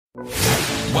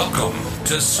Welcome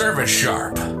to Service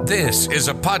Sharp. This is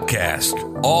a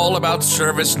podcast all about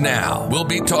ServiceNow. We'll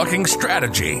be talking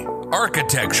strategy,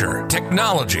 architecture,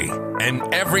 technology, and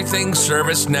everything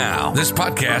ServiceNow. This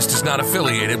podcast is not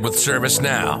affiliated with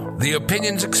ServiceNow. The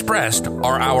opinions expressed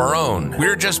are our own.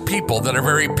 We're just people that are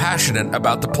very passionate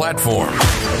about the platform.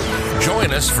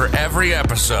 Join us for every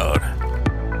episode.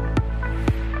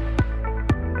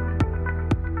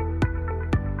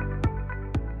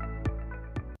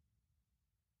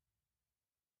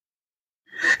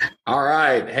 All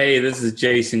right. Hey, this is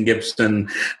Jason Gibson.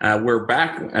 We're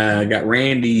back. Got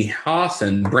Randy Haas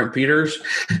and Brent Peters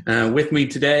with me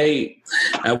today.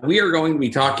 We are going to be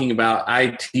talking about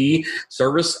IT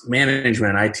service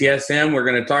management, ITSM. We're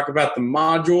going to talk about the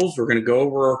modules. We're going to go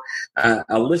over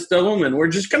a list of them, and we're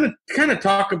just going to kind of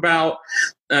talk about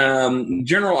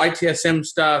general ITSM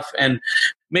stuff and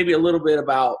maybe a little bit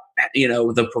about,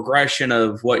 the progression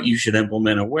of what you should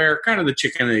implement and where, kind of the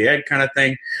chicken and the egg kind of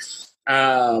thing.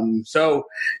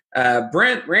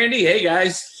 Brent, Randy, hey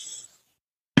guys.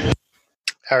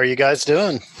 How are you guys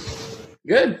doing?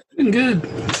 Good. Good.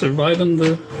 Surviving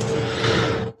the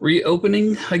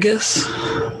reopening, I guess.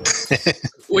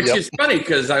 Which is funny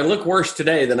because I look worse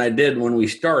today than I did when we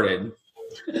started.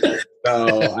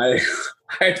 So I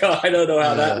don't know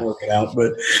how that worked out,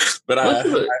 but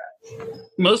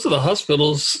most of the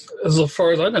hospitals, as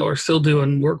far as I know, are still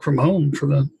doing work from home for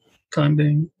the time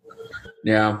being.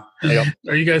 Yeah.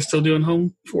 Are you guys still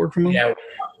doing work from home? Yeah.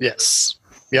 Yes.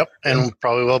 Yep. And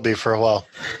probably will be for a while.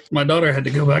 My daughter had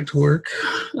to go back to work.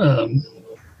 So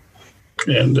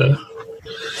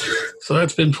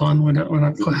that's been fun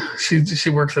she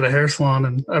works at a hair salon,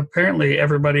 and apparently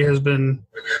everybody has been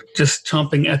just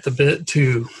chomping at the bit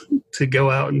to go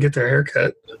out and get their hair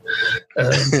cut.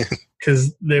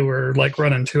 Because they were like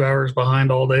running 2 hours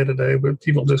behind all day today, but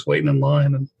people just waiting in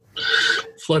line and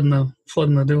flooding the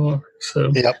door.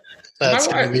 So yep, that's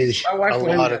going to be a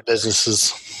lot of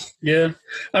businesses. Yeah,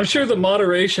 I'm sure the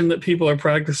moderation that people are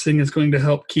practicing is going to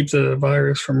help keep the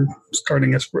virus from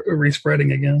starting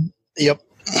respreading again. Yep.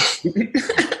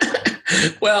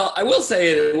 Well, I will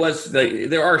say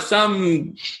there are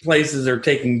some places that are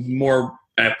taking more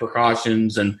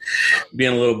precautions and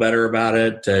being a little better about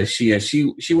it. She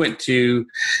went to,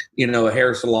 a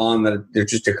hair salon that there's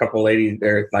just a couple ladies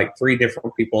there, like 3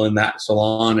 different people in that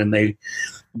salon, and they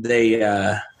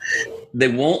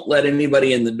won't let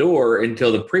anybody in the door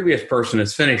until the previous person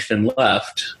is finished and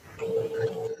left.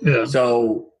 Yeah.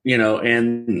 So,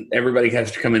 and everybody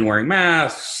has to come in wearing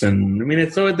masks,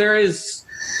 and so there is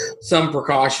some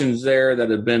precautions there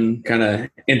that have been kind of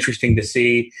interesting to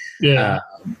see. Yeah.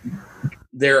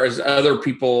 There is other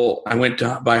people. I went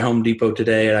to buy Home Depot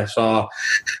today, and I saw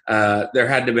there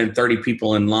had to have been 30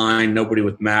 people in line, nobody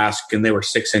with masks, and they were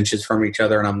 6 inches from each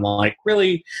other. And I'm like,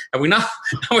 really? Have we not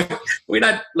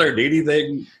learned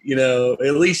anything?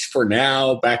 At least for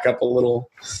now, back up a little.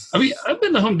 I mean, I've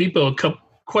been to Home Depot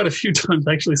quite a few times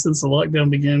actually since the lockdown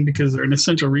began, because they're an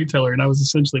essential retailer, and I was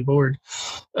essentially bored.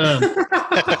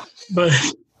 But.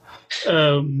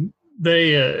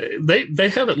 They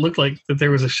haven't looked like that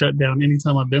there was a shutdown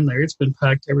anytime I've been there. It's been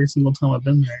packed every single time I've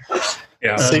been there.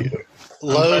 Yeah.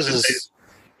 Lowe's is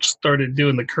started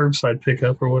doing the curbside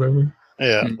pickup or whatever.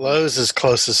 Yeah, Lowe's is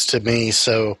closest to me,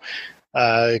 so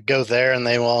go there, and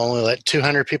they will only let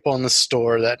 200 people in the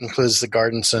store. That includes the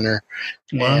garden center.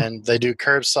 Wow. And they do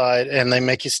curbside, and they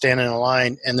make you stand in a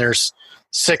line, and there's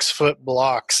 6-foot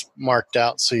blocks marked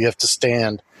out, so you have to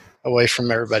stand away from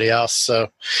everybody else. So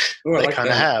they kind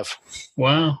of have.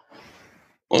 Wow.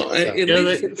 Well,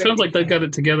 it sounds like they've got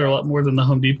it together a lot more than the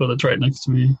Home Depot that's right next to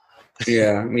me.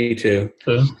 Yeah, me too.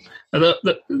 So,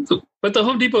 but the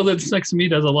Home Depot that's next to me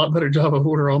does a lot better job of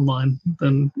order online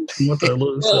than what the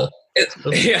Lowe's does.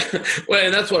 Yeah, well,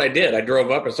 and that's what I did. I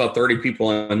drove up, I saw 30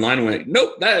 people in line, and went,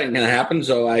 nope, that ain't going to happen.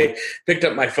 So I picked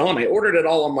up my phone. I ordered it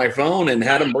all on my phone and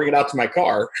had them bring it out to my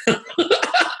car.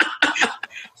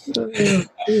 Yeah,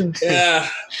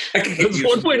 that's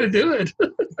one way to do it.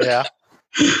 Yeah.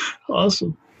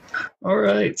 Awesome. All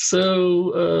right,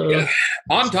 so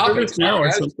on topic now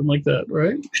or something like that,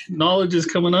 right? Knowledge is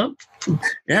coming up.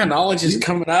 Yeah, Knowledge is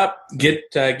coming up.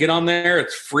 Get on there.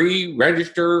 It's free.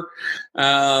 Register.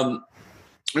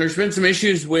 There's been some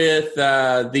issues with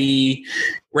the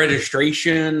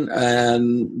registration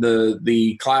and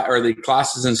the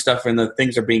classes and stuff, and the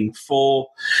things are being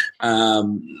full.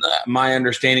 My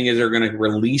understanding is they're going to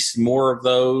release more of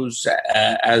those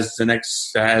as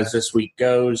this week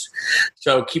goes.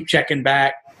 So keep checking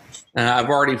back. I've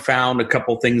already found a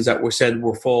couple things that were said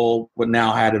were full, but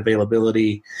now had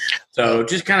availability. So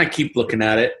just kind of keep looking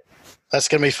at it. That's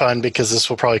going to be fun because this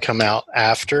will probably come out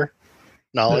after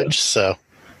knowledge. So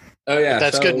Oh yeah,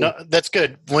 that's good. No, that's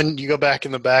good. When you go back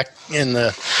in the Back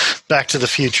to the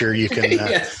Future, you can.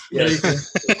 Yes.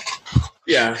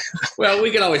 Yeah. Well,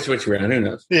 we can always switch around. Who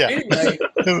knows? Yeah. Anyway,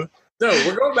 so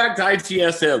we're going back to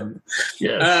ITSM.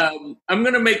 Yes. I'm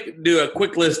going to do a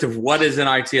quick list of what is in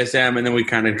ITSM, and then we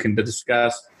kind of can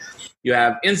discuss. You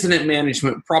have incident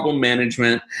management, problem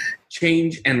management,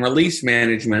 change and release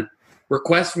management,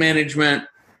 request management,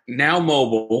 now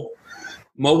mobile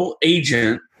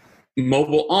agent,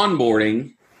 mobile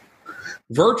onboarding,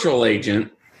 virtual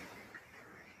agent,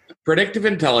 predictive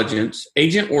intelligence,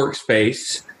 agent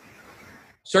workspace,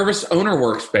 service owner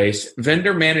workspace,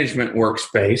 vendor management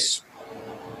workspace,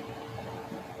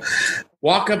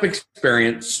 walk-up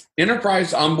experience,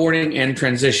 enterprise onboarding and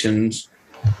transitions,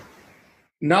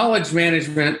 knowledge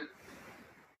management.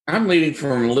 I'm leading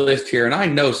from a list here, and I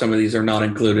know some of these are not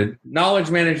included. Knowledge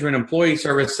management, employee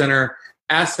service center,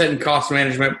 asset and cost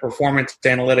management, performance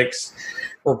analytics,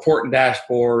 report and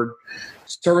dashboard,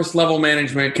 service level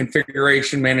management,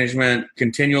 configuration management,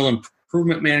 continual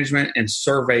improvement management, and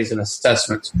surveys and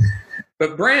assessments.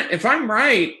 But Brent, if I'm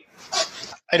right,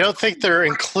 I don't think they're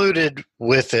included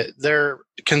with it. They're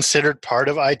considered part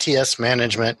of ITS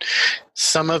management.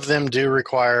 Some of them do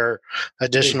require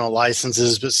additional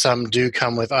licenses, but some do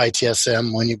come with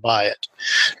ITSM when you buy it.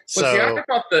 So, see, I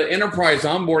thought the enterprise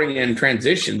onboarding and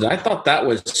transitions, I thought that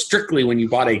was strictly when you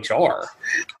bought HR.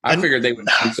 I figured they would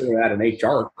consider that an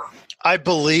HR. I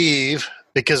believe,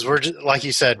 because we're just, like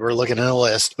you said, we're looking at a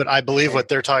list, but I believe what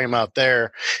they're talking about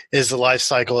there is the life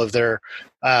cycle of their,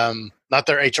 not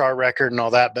their HR record and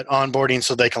all that, but onboarding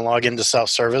so they can log into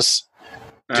self-service,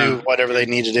 do whatever they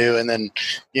need to do, and then,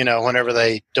 whenever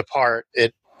they depart,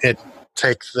 it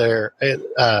takes their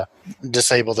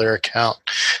disable their account,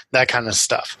 that kind of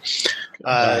stuff.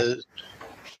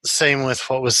 Same with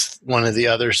what was one of the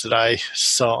others that I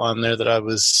saw on there that I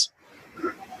was.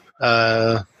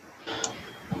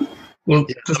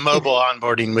 The mobile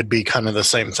onboarding would be kind of the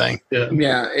same thing.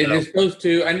 Yeah, it is supposed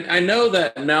to. I know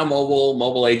that now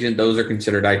mobile agent, those are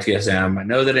considered ITSM. I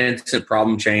know that instant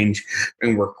problem change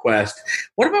and request.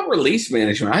 What about release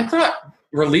management? I thought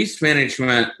release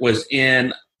management was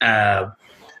in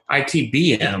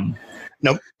ITBM.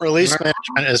 Nope. Release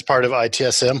management is part of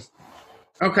ITSM.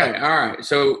 Okay, all right.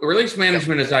 So release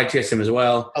management is ITSM as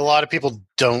well. A lot of people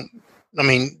don't. I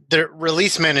mean, the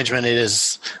release management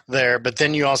is there, but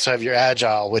then you also have your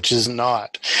Agile, which is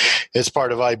not. It's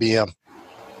part of IBM.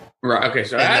 Right. Okay.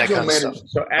 So Agile management.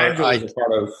 So Agile is a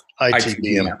part of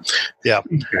ITBM. Yeah.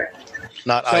 Okay.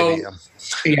 Not IBM.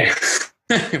 Yeah.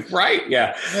 Right.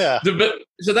 Yeah. Yeah.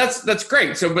 So that's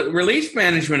great. So, but release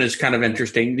management is kind of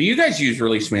interesting. Do you guys use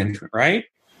release management? Right.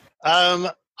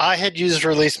 I had used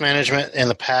release management in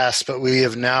the past, but we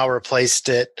have now replaced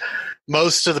it.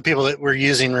 Most of the people that were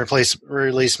using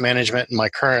release management in my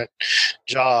current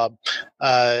job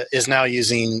is now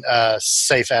using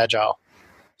Safe Agile.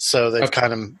 So they've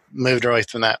kind of moved away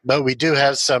from that. But we do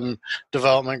have some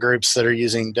development groups that are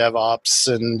using DevOps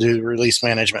and do release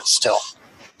management still,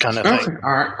 kind of thing.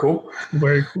 All right, cool.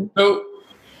 Very cool. So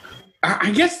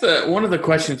I guess one of the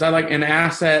questions I like in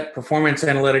asset performance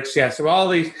analytics. Yeah, so all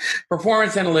these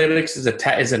performance analytics is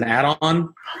an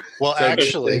add-on. Well, so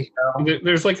actually,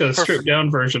 there's like a stripped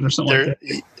down version or something like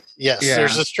that. Yes,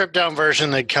 there's a stripped down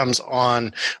version that comes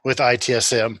on with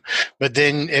ITSM. But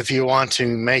then if you want to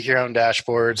make your own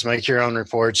dashboards, make your own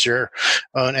reports, your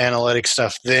own analytics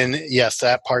stuff, then yes,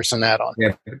 that part's an add-on.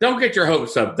 Yeah. Don't get your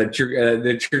hopes up that you're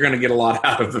going to get a lot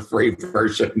out of the free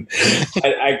version.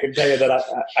 I can tell you that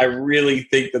I really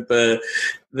think that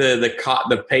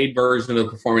the paid version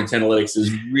of performance analytics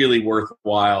is really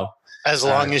worthwhile. As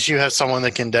long as you have someone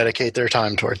that can dedicate their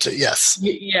time towards it, yes.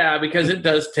 Yeah, because it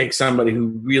does take somebody who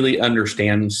really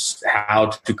understands how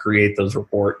to create those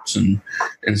reports and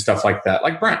stuff like that,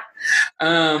 like Brent.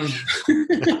 But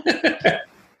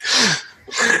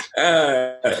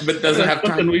doesn't have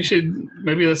time.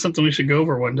 Maybe that's something we should go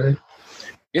over one day.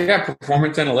 Yeah,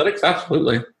 performance analytics,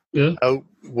 absolutely. Yeah. Oh,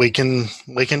 we can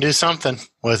do something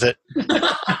with it.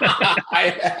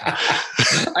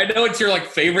 I know it's your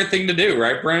favorite thing to do,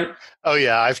 right, Brent? Oh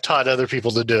yeah, I've taught other people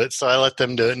to do it, so I let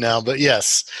them do it now. But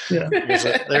yes,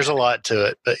 there's a lot to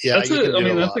it. But yeah, that's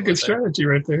a good strategy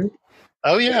right there.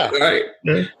 Oh yeah, right.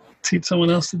 Yeah. Teach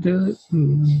someone else to do it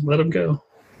and let them go.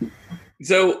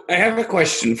 So I have a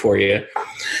question for you.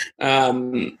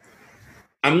 I'm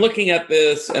looking at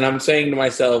this and I'm saying to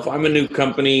myself, I'm a new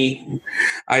company.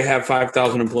 I have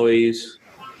 5,000 employees.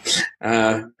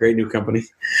 Great new company.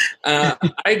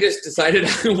 I just decided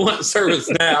I want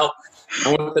ServiceNow.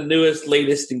 I want the newest,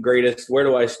 latest, and greatest. Where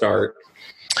do I start?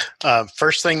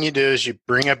 First thing you do is you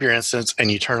bring up your instance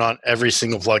and you turn on every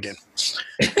single plugin.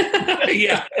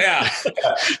 yeah.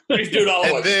 Please do it all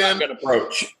at once. Shotgun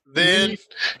approach. Then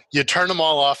you turn them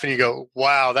all off and you go,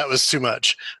 "Wow, that was too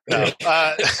much." No.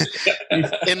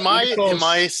 In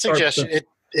my suggestion,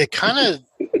 it kind of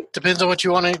depends on what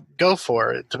you want to go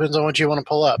for. It depends on what you want to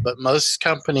pull up. But most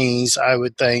companies, I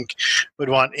would think, would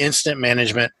want incident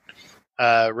management.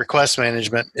 Request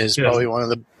management is probably one of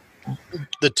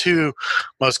the two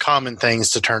most common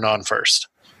things to turn on first.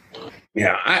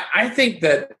 Yeah, I think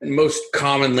that most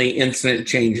commonly incident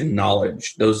change and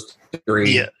knowledge, those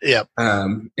three. Yeah.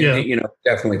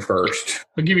 Definitely first.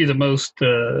 I'll give you the most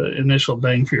initial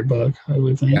bang for your buck, I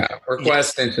would think. Yeah,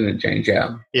 request, incident change,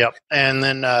 yeah. Yep. And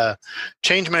then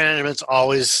change management's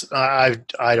always, I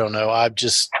don't know, I'm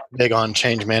just big on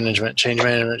change management. Change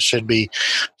management should be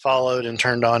followed and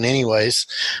turned on anyways,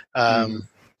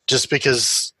 just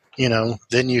because,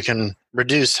 then you can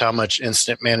reduce how much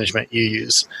incident management you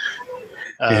use.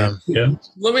 Let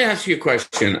me ask you a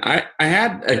question. I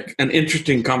had an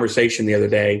interesting conversation the other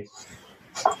day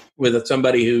with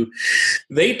somebody who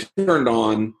they turned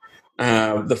on.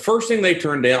 The first thing they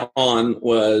turned on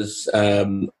was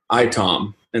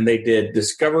ITOM, and they did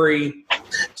discovery,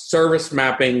 service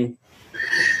mapping,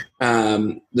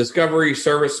 of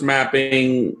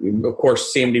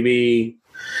course, CMDB.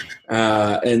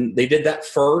 And they did that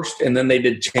first, and then they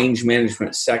did change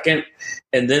management second,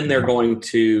 and then they're going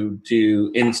to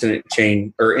do incident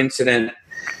change or incident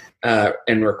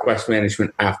and request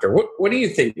management after. What do you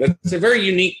think? That's a very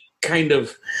unique kind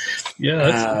of. Yeah,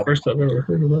 that's the first I've ever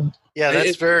heard of that. Yeah,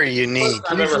 that's very unique.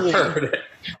 I've ever heard it.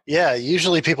 Yeah,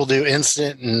 usually people do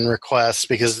incident and requests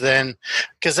because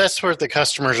that's where the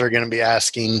customers are going to be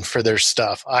asking for their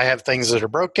stuff. I have things that are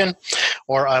broken,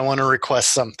 or I want to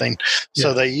request something. Yeah.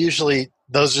 So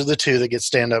those are the two that get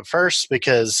stand up first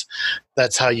because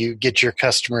that's how you get your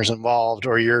customers involved,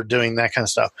 or you're doing that kind of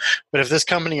stuff. But if this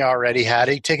company already had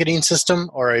a ticketing system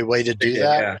or a way to do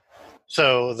that,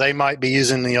 so they might be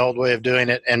using the old way of doing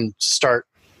it and start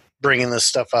bringing this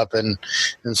stuff up in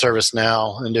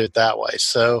ServiceNow and do it that way.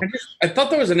 So I thought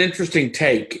that was an interesting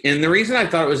take. And the reason I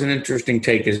thought it was an interesting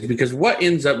take is because what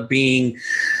ends up being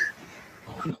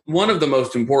one of the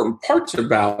most important parts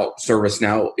about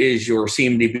ServiceNow is your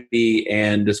CMDB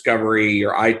and discovery,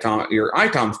 your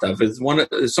ITOM stuff is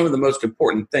some of the most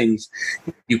important things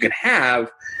you can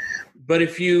have. But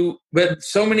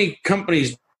so many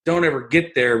companies don't ever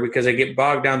get there because they get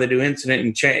bogged down. They do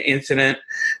incident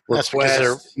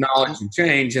request, knowledge and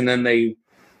change, and then they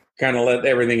kind of let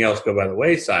everything else go by the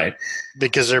wayside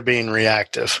because they're being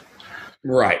reactive.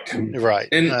 Right.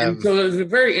 And so it's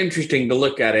very interesting to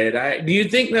look at it. Do you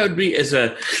think that would be is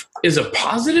a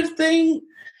positive thing,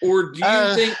 or do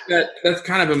you think that that's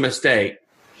kind of a mistake?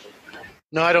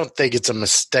 No, I don't think it's a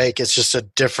mistake. It's just a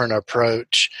different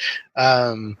approach.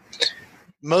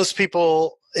 Most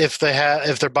people, if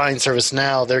they're buying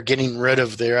ServiceNow, they're getting rid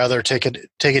of their other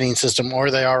ticketing system, or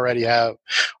they already have,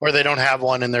 or they don't have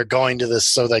one, and they're going to this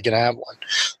so they can have one.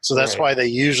 So that's why they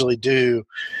usually do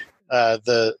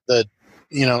the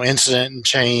incident and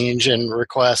change and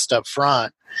request up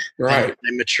front. Right. And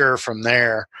they mature from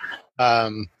there.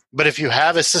 But if you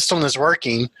have a system that's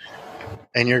working,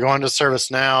 and you're going to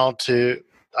ServiceNow to,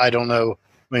 I don't know.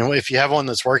 I mean, if you have one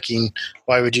that's working,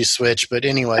 why would you switch? But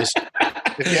anyways.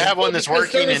 If you have one that's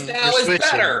working and you're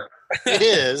switching, it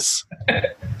is.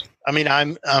 I mean,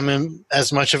 I'm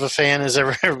as much of a fan as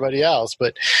everybody else,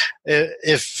 but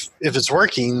if it's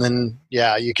working, then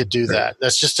yeah, you could do that.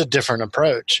 That's just a different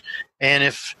approach. And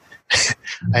if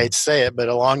I hate to say it, but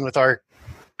along with our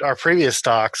previous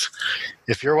talks,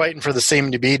 if you're waiting for the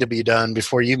CMDB to be done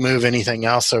before you move anything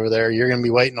else over there, you're going to be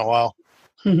waiting a while.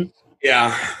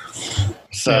 Yeah.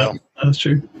 So yeah, that's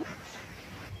true.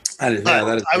 That is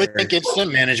I would think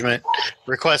incident management,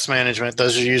 request management,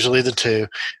 those are usually the two.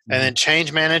 And then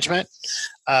change management,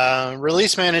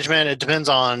 release management, it depends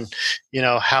on,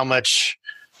 how much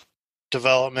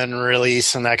development and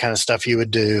release and that kind of stuff you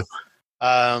would do.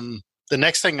 The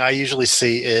next thing I usually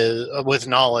see is, with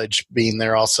knowledge being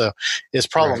there also, is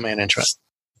problem management.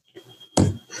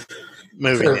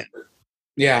 Moving it.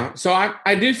 Yeah, so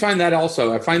I do find that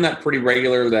also. I find that pretty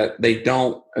regular that they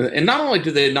don't, and not only do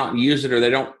they not use it, or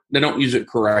they don't use it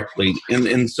correctly,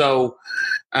 and so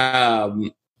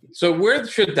where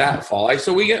should that fall?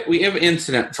 So we have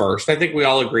incident first. I think we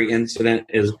all agree incident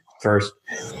is first.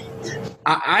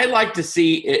 I like to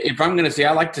see, if I'm going to say,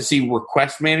 I like to see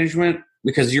request management,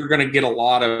 because you're going to get a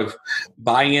lot of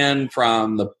buy-in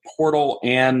from the portal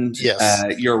and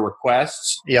your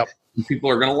requests. Yep, people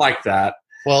are going to like that.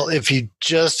 Well, if you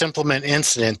just implement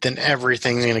incident, then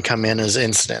everything's going to come in as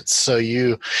incidents. So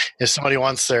if somebody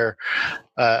wants their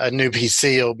a new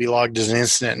PC, it'll be logged as an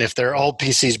incident. And if their old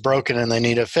PC is broken and they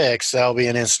need a fix, that'll be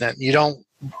an incident.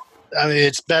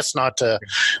 It's best not to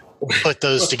put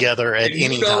those together at any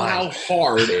time. You know how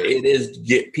hard it is to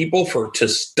get people to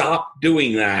stop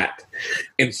doing that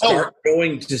and start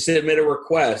going to submit a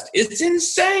request. It's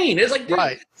insane. It's like,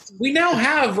 right. We now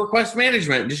have request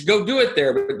management. Just go do it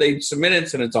there, but they submit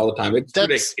incidents all the time. It's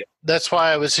ridiculous. That's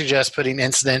why I would suggest putting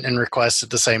incident and request at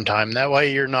the same time. That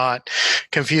way you're not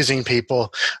confusing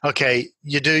people. Okay,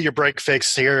 you do your break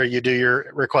fix here, you do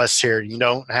your requests here. You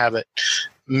don't have it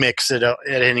mix it at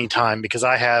any time, because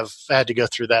I have had to go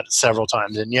through that several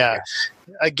times. And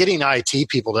getting IT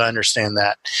people to understand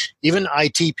that, even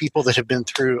IT people that have been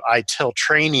through ITIL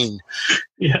training,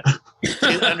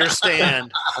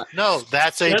 understand, no,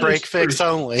 that's a break fix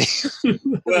only.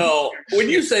 Well, when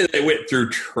you say they went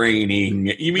through training,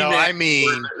 you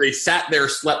mean they sat there,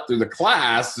 slept through the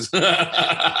class? No,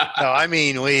 I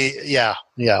mean they've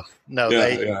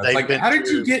like, been. How did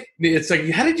you get? It's like,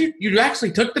 how did you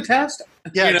actually took the test?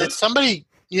 Yeah, did somebody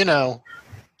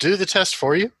do the test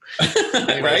for you?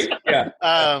 Right? Yeah.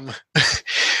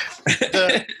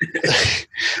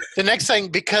 The next thing,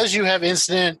 because you have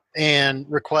incident and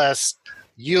request,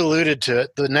 you alluded to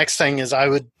it. The next thing is I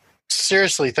would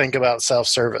seriously think about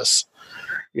self-service.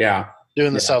 Yeah.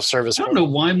 Doing the self-service. I don't know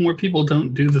why more people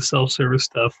don't do the self-service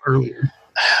stuff earlier,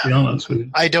 to be honest with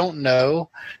you. I don't know.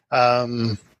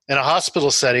 In a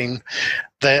hospital setting,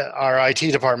 our IT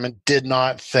department did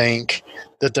not think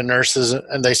that the nurses,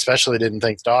 and they especially didn't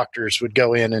think doctors, would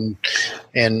go in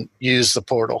and use the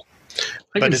portal.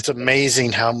 But it's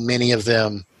amazing how many of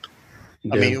them.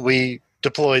 I mean, we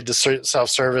deployed the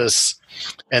self-service,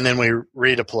 and then we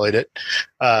redeployed it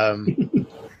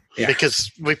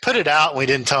because we put it out and we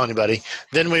didn't tell anybody.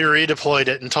 Then we redeployed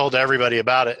it and told everybody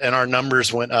about it, and our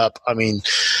numbers went up. I mean,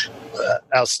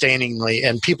 outstandingly,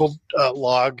 and people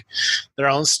log their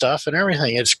own stuff and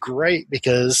everything. It's great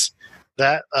because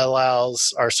that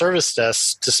allows our service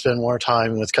desks to spend more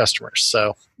time with customers.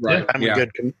 So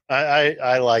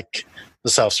I like the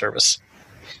self-service.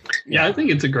 Yeah, I think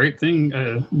it's a great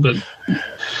thing, but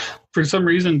for some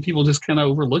reason, people just kind of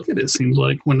overlook it. It seems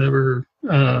like whenever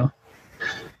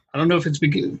I don't know if it's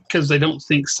because they don't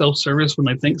think self-service when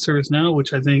they think ServiceNow,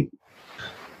 which I think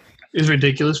is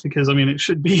ridiculous, because I mean it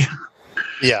should be.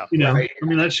 Yeah, I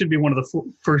mean that should be one of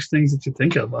the first things that you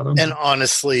think of. And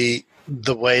honestly,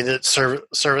 the way that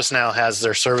ServiceNow has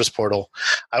their service portal,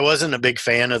 I wasn't a big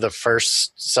fan of the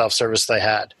first self-service they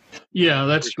had. Yeah,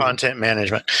 that's content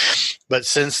management. But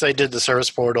since they did the service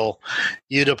portal,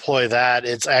 you deploy that.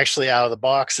 It's actually out of the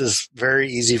box. Is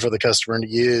very easy for the customer to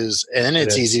use, and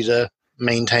it's easy to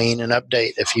maintain and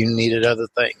update if you needed other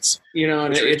things.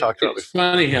 And it's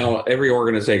funny how every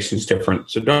organization is different.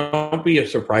 So don't be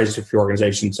surprised if your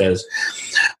organization says,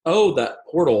 "Oh, that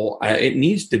portal, it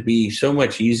needs to be so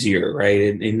much easier,"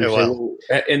 right? And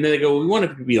then they go, "We want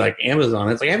it to be like Amazon."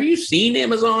 It's like, have you seen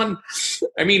Amazon?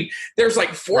 I mean, there's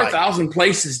like 4,000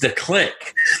 places to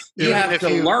click. You have to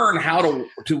learn how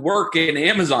to work in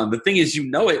Amazon. The thing is,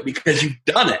 it because you've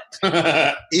done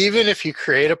it. Even if you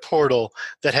create a portal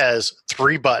that has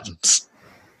 3 buttons,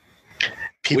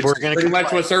 people are going to complain.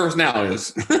 Pretty much what ServiceNow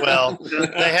is. Well,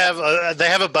 they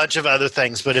have a bunch of other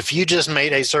things, but if you just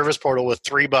made a service portal with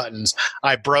 3 buttons,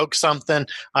 I broke something,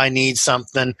 I need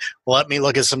something, let me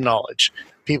look at some knowledge.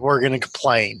 People are going to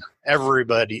complain.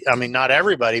 Everybody, I mean, not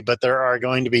everybody, but there are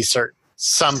going to be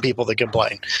some people that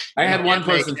complain. I had one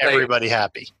person say, everybody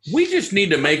happy. We just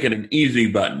need to make it an easy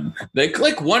button. They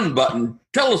click one button,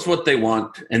 tell us what they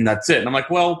want, and that's it. And I'm like,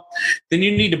 well, then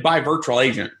you need to buy Virtual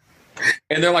Agent.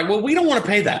 And they're like, well, we don't want to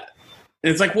pay that.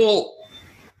 And it's like, well,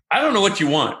 I don't know what you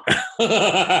want.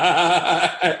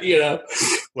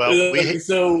 Well,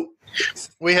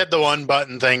 we had the one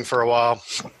button thing for a while,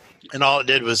 and all it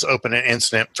did was open an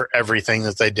incident for everything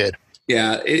that they did.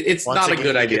 Yeah, it's not a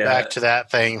good idea. Get back to that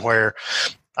thing where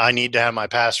I need to have my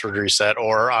password reset,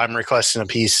 or I'm requesting a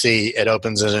PC, it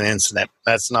opens as an incident.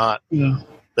 That's not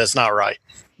right.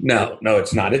 No,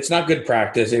 it's not. It's not good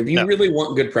practice. If you really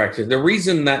want good practice, the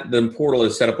reason that the portal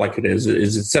is set up like it is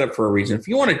it's set up for a reason. If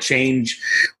you want to change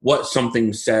what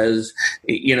something says,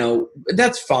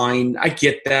 that's fine. I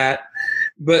get that.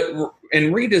 But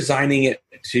in redesigning it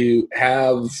to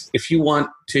have, if you want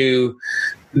to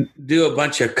do a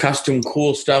bunch of custom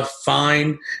cool stuff,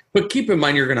 fine. But keep in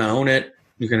mind, you're going to own it.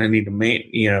 You're going to need to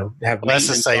have. That's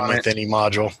the same with any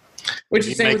module. Which is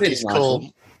the same with any module.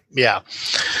 Cool,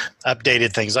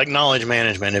 updated things like knowledge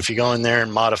management. If you go in there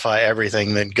and modify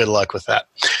everything, then good luck with that.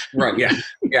 Right. Yeah.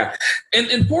 Yeah.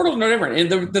 And Portal's no different.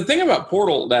 And the thing about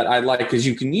Portal that I like is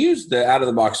you can use the out of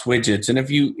the box widgets. And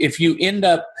if you end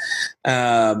up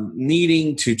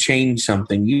needing to change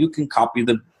something, you can copy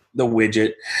the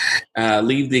widget,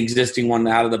 leave the existing one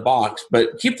out of the box.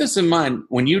 But keep this in mind: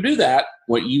 when you do that,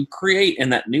 what you create in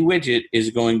that new widget is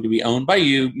going to be owned by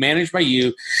you, managed by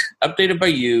you, updated by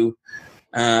you.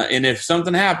 And if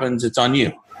something happens, it's on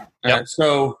you. Yep.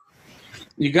 So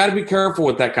you got to be careful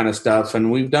with that kind of stuff.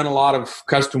 And we've done a lot of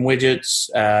custom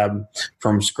widgets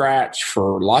from scratch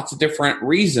for lots of different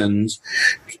reasons.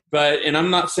 And I'm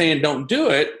not saying don't do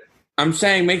it. I'm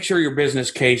saying make sure your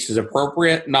business case is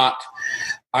appropriate.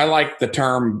 I like the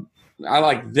term, I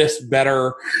like this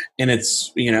better. And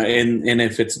it's, and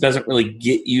if it doesn't really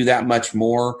get you that much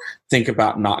more, think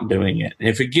about not doing it. And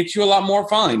if it gets you a lot more,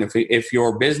 fine. If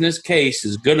your business case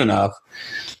is good enough,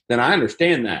 then I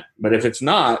understand that. But if it's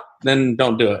not, then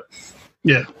don't do it.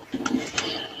 Yeah.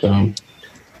 So.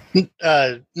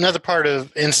 Another part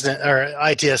of incident or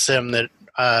ITSM that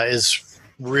is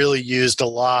really used a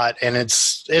lot, and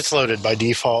it's loaded by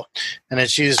default, and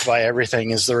it's used by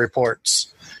everything, is the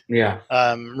reports. Yeah.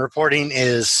 Reporting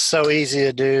is so easy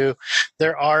to do.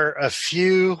 There are a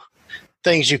few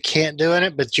things you can't do in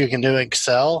it, but you can do in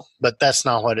Excel, but that's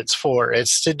not what it's for.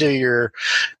 It's to do your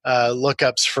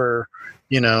lookups for,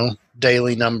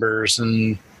 daily numbers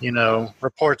and,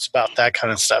 reports about that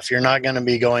kind of stuff. You're not going to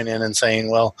be going in and saying,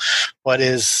 well, what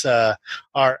is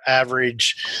our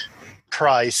average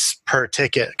price per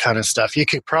ticket kind of stuff. You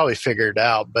could probably figure it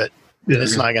out, but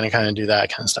it's not going to kind of do that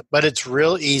kind of stuff. But it's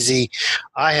real easy.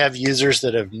 I have users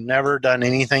that have never done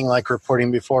anything like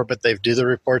reporting before, but they do the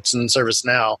reports in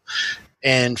ServiceNow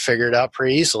and figure it out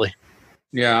pretty easily.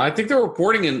 Yeah, I think the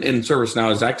reporting in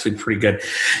ServiceNow is actually pretty good.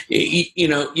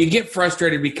 You get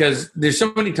frustrated because there's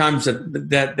so many times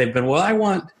that they've been, well, I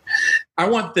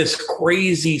want this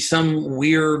crazy, some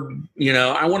weird,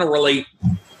 I want to relate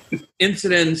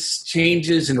incidents,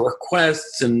 changes, and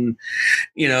requests, and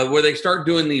where they start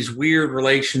doing these weird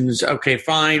relations. Okay,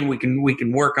 fine, we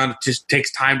can work on it. Just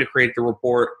takes time to create the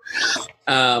report.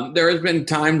 There has been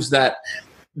times that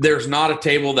there's not a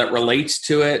table that relates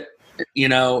to it.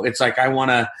 It's like I want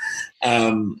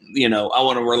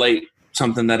to relate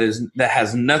something that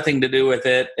has nothing to do with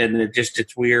it, and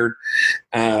it's weird.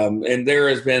 And there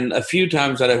has been a few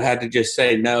times that I've had to just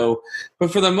say no,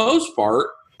 but for the most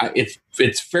part,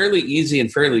 it's fairly easy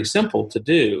and fairly simple to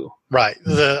do. Right.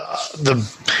 The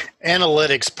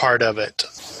analytics part of it,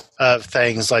 of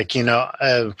things like,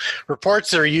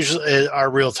 reports are usually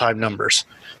real-time numbers.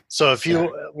 So if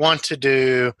you want to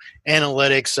do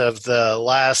analytics of the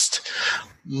last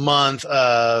month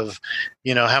of,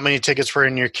 how many tickets were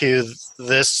in your queue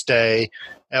this day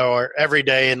or every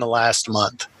day in the last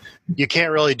month, you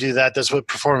can't really do that. That's what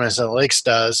Performance Analytics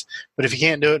does. But if you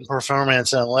can't do it in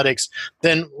Performance Analytics,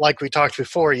 then like we talked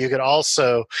before, you could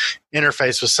also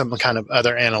interface with some kind of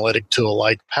other analytic tool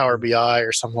like Power BI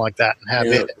or something like that and have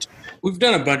it. We've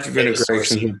done a bunch of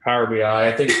integrations with Power BI.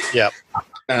 I think. Yep.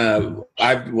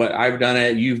 I've done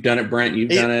it. You've done it, Brent. You've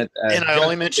done it. And I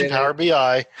only mentioned Power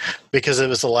BI because it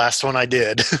was the last one I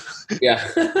did. Yeah.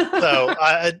 So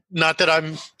not that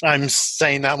I'm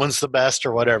saying that one's the best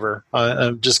or whatever.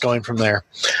 I'm just going from there.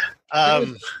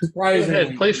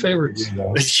 Surprising. Play favorites.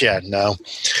 Yeah, no.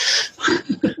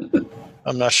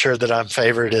 I'm not sure that I'm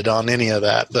favorited on any of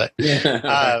that, but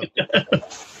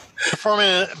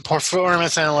Performance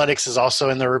Analytics is also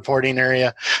in the reporting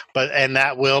area, and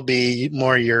that will be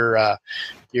more your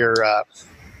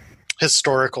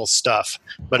historical stuff.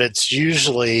 But it's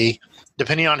usually,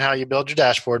 depending on how you build your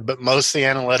dashboard, but most of the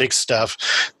analytics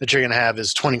stuff that you're going to have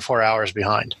is 24 hours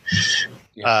behind.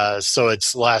 So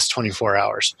it's last 24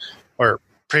 hours or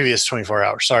previous 24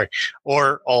 hours, sorry,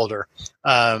 or older.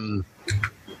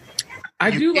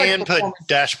 You can put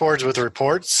dashboards with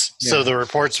reports, so the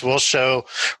reports will show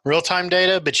real-time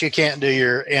data, but you can't do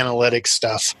your analytics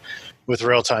stuff with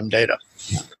real-time data.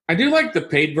 I do like the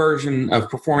paid version of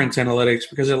Performance Analytics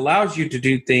because it allows you to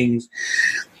do things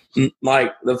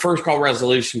like the first call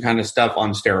resolution kind of stuff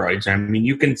on steroids. I mean,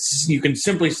 you can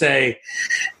simply say,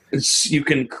 you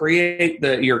can create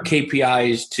your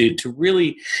KPIs to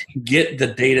really get the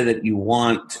data that you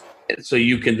want, so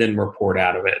you can then report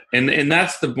out of it. And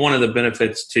that's one of the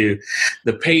benefits to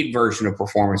the paid version of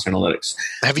Performance Analytics.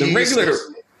 Have you used this?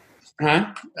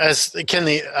 Huh? Can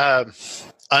the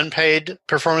unpaid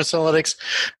Performance Analytics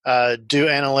do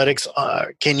analytics?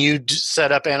 Can you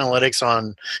set up analytics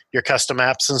on your custom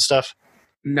apps and stuff?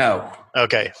 No.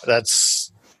 Okay,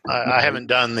 that's I haven't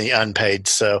done the unpaid,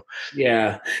 so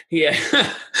Yeah.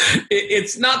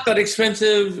 It's not that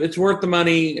expensive. It's worth the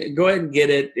money. Go ahead and get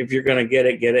it. If you're going to get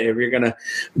it, get it. If you're going to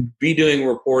be doing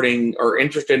reporting or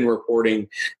interested in reporting,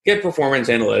 get performance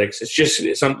analytics. It's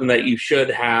just something that you should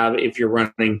have if you're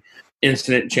running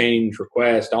incident change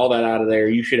request, all that out of there.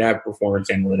 You should have performance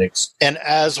analytics. And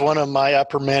as one of my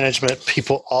upper management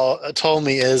people all told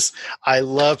me is, I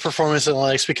love performance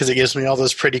analytics because it gives me all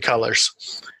those pretty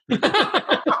colors.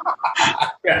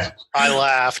 Yeah. I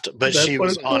laughed, but That's she what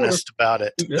was it's for. honest about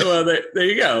it. Well, there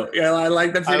you go. Yeah, I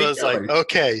like the I pretty was colors. like,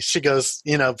 okay. She goes,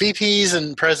 VPs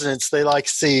and presidents, they like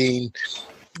seeing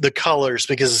the colors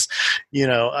because,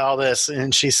 all this.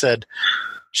 And she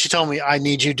told me, I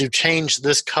need you to change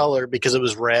this color because it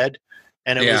was red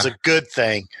and it was a good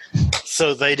thing.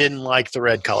 So they didn't like the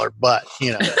red color, but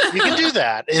you can do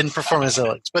that in performance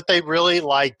analytics, but they really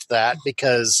liked that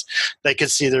because they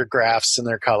could see their graphs and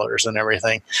their colors and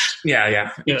everything.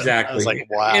 Yeah, exactly. I was like,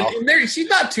 wow. And she's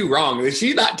not too wrong.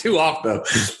 She's not too off, though.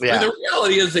 Yeah. But the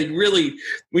reality is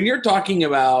when you're talking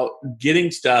about getting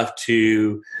stuff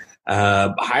to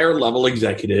higher level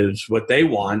executives, what they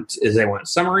want is they want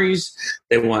summaries,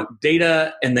 they want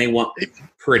data, and they want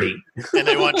pretty. And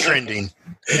they want trending.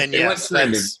 And They want yes,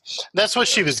 trending. that's what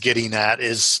she was getting at,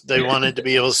 is they wanted to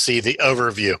be able to see the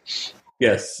overview.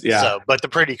 Yes, yeah. So, but the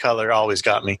pretty color always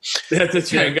got me.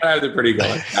 That's right. Gotta have the pretty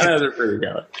color.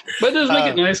 But it does make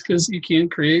it nice because you can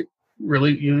create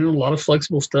really, a lot of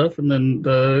flexible stuff, and then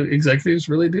the executives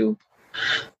really do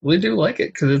like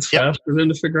it because it's fast for them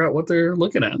to figure out what they're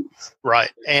looking at.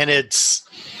 Right. And it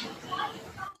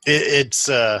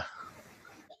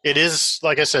is,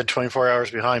 like I said, 24 hours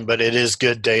behind, but it is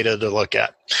good data to look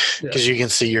at because you can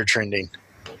see your trending.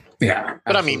 Yeah.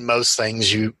 But I mean, most things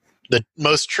the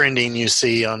most trending you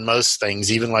see on most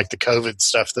things, even like the COVID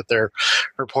stuff that they're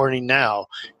reporting now,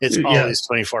 it's always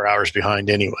 24 hours behind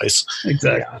anyways.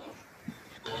 Exactly.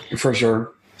 Yeah. For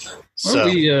sure. So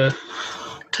we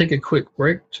take a quick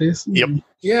break, Jason? Yep.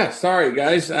 Yeah, sorry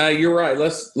guys. You're right.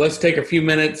 Let's take a few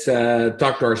minutes,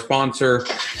 talk to our sponsor,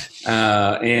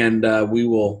 and we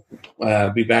will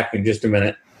be back in just a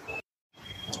minute.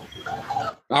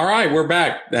 All right, we're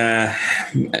back.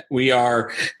 We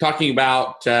are talking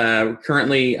about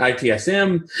currently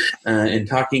ITSM and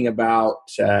talking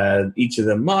about each of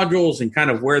the modules and kind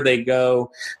of where they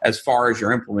go as far as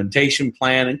your implementation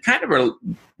plan and kind of a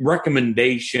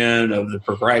recommendation of the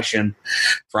progression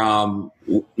from,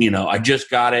 I just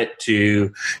got it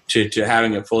to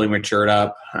having it fully matured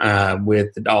up with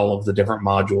all of the different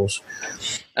modules.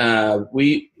 Now,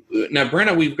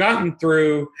 Brenna, we've gotten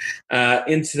through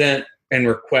incident and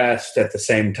request at the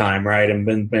same time, right? And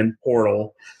been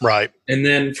portal. right. And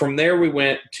then from there we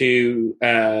went to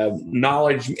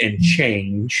knowledge and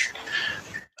change.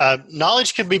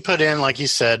 Knowledge could be put in, like you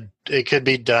said. It could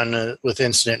be done with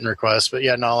incident and request, but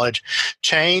knowledge.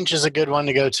 Change is a good one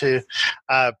to go to.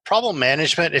 Problem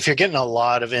management, if you're getting a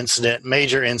lot of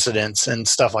major incidents and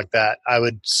stuff like that, I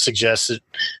would suggest it.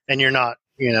 And you're not,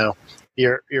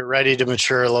 you're ready to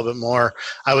mature a little bit more.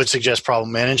 I would suggest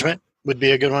problem management would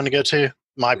be a good one to go to.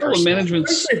 Problem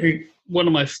management's one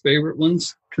of my favorite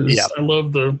ones because I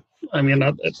love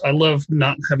I love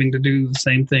not having to do the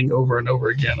same thing over and over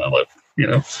again. I love,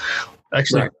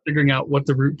 actually figuring out what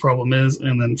the root problem is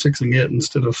and then fixing it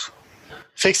instead of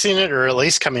fixing it, or at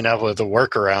least coming up with a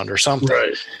workaround or something.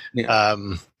 Right. Yeah.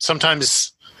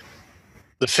 Sometimes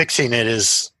the fixing it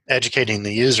is educating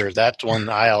the user. That's one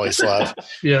I always love.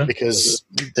 Because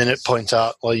then it points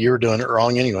out, well, you were doing it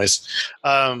wrong anyways.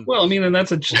 And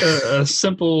that's a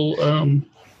simple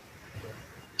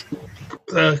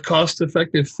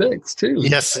cost-effective fix too.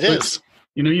 Yes, it is.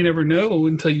 You never know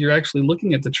until you're actually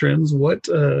looking at the trends what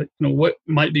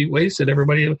might be wasted.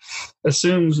 Everybody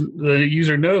assumes the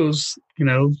user knows,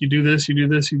 you do this, you do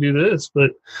this, you do this.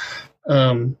 But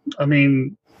I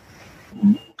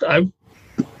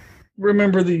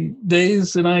remember the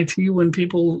days in IT when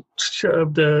people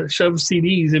shoved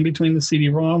CDs in between the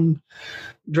CD-ROM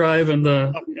drive and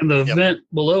the vent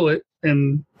below it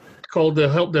and called the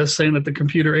help desk saying that the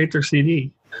computer ate their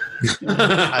CD.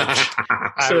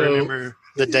 I remember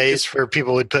the days where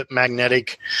people would put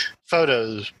magnetic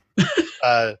photos,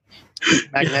 what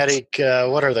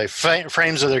are they,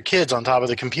 frames of their kids on top of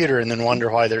the computer and then wonder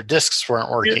why their disks weren't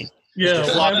working. Yeah,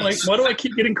 I'm like, why do I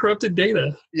keep getting corrupted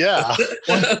data? Yeah.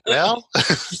 Well,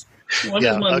 why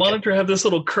does my monitor have this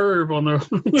little curve on the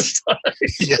side?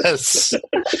 Yes.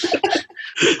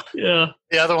 Yeah.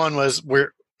 The other one was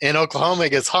we're in Oklahoma,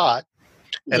 it gets hot,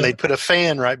 and they'd put a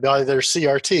fan right by their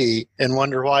CRT and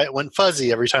wonder why it went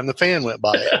fuzzy every time the fan went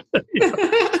by it.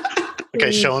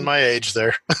 Okay, showing my age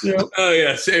there. Yep. Oh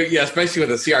yeah, so, yeah, especially with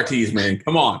the CRTs, man.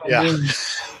 Come on. Yeah.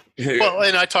 Well,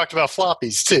 and I talked about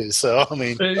floppies too. So I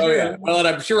mean, Oh yeah. Well, and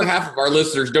I'm sure half of our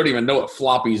listeners don't even know what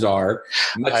floppies are,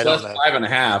 much I less don't know.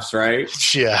 5.5s, right?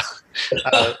 yeah.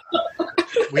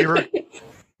 We were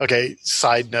okay.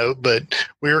 Side note, but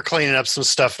we were cleaning up some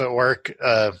stuff at work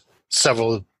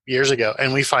several years ago,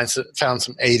 and we found some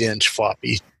 8-inch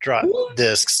floppy drive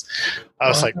discs. I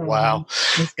was like, wow.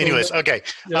 Anyways, okay.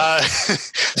 Yep.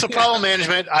 So problem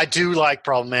management, I do like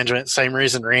problem management. Same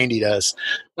reason Randy does.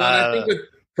 Well, and I think with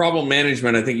problem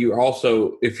management, I think you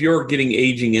also, if you're getting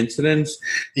aging incidents,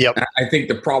 Yep. I think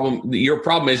your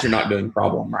problem is you're not doing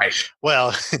problem right.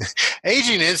 Well,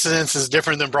 aging incidents is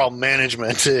different than problem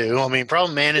management too. I mean,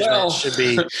 problem management should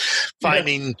be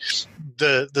finding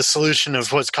the solution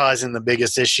of what's causing the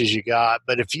biggest issues you got.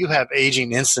 But if you have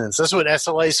aging incidents, that's what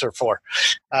SLAs are for.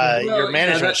 Your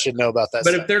management should know about that.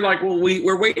 But stuff. if they're like, well,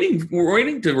 we're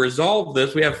waiting to resolve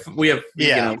this. We have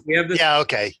this. Yeah,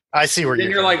 okay. I see where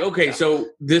you're like, okay, so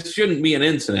this shouldn't be an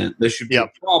incident. This should be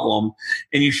a problem,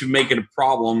 and you should make it a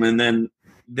problem, and then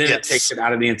it takes it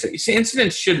out of the incident. You see,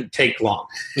 incidents shouldn't take long.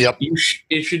 Yep.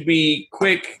 It should be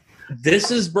quick. This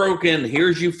is broken.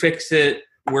 Here's you fix it.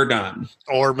 We're done.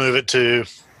 Or move it to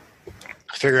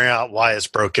figuring out why it's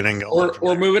broken and going.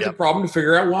 Or move it to problem to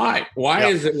figure out why. Why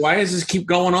is it? Why does this keep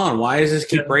going on? Why does this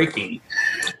keep breaking?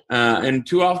 And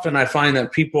too often I find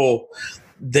that people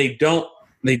they don't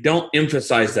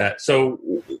emphasize that. So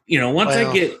once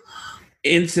I get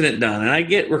incident done and I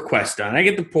get request done, I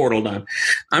get the portal done,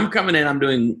 I'm coming in. I'm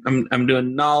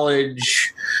doing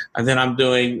knowledge, and then I'm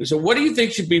doing. So what do you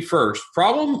think should be first,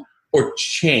 problem or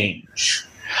change?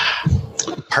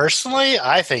 Personally,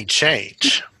 I think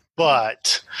change,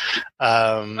 but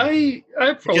I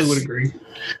probably would agree.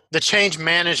 The change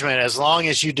management, as long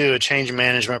as you do a change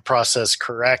management process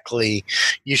correctly,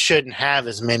 you shouldn't have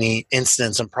as many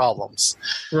incidents and problems.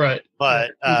 Right.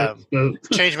 But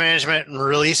change management and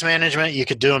release management, you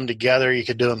could do them together. You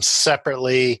could do them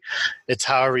separately. It's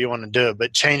however you want to do it.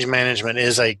 But change management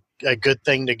is a good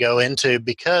thing to go into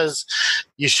because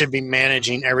you should be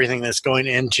managing everything that's going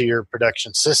into your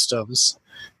production systems.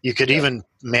 You could even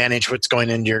manage what's going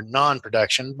into your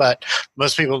non-production, but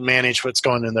most people manage what's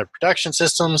going in their production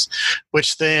systems,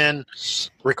 which then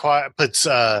puts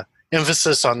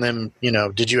emphasis on them.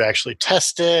 Did you actually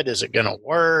test it? Is it going to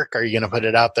work? Are you going to put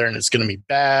it out there and it's going to be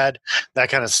bad? That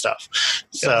kind of stuff.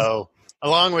 Yeah. So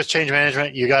along with change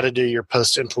management, you got to do your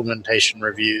post-implementation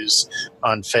reviews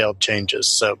on failed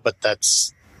changes. But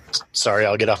sorry,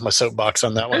 I'll get off my soapbox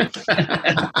on that one.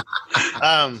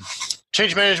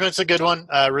 Change management's a good one.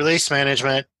 Release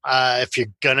management, if you're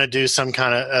going to do some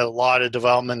kind of a lot of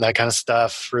development, that kind of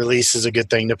stuff, release is a good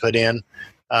thing to put in.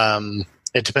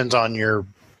 It depends on your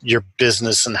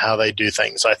business and how they do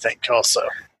things, I think, also.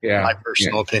 Yeah. My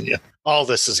personal opinion. All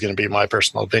this is going to be my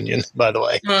personal opinion, by the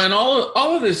way. And all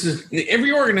of this is,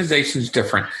 every organization is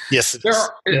different. Yes, it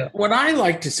is. What I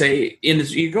like to say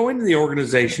is you go into the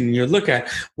organization and you look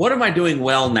at, what am I doing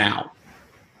well now?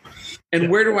 And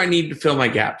where do I need to fill my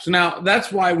gaps? Now,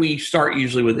 that's why we start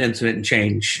usually with incident and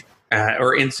change,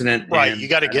 or incident. Right, and, you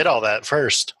got to get all that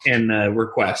first. And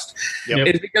request. Yep.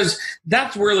 It's because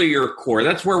that's really your core.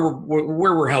 That's where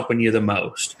we're helping you the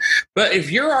most. But if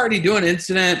you're already doing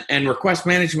incident and request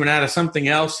management out of something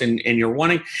else, and you're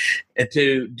wanting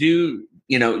to do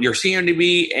your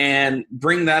CMDB and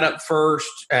bring that up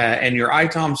first, and your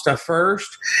ITOM stuff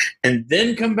first, and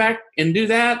then come back and do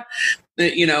that.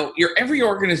 Every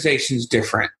organization is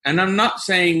different, and I'm not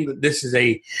saying that this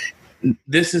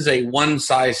is a one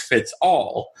size fits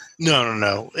all.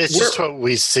 No. It's just what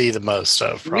we see the most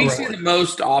of. Probably. We see the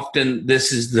most often.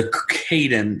 This is the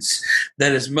cadence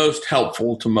that is most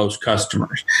helpful to most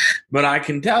customers. But I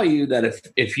can tell you that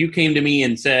if you came to me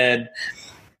and said,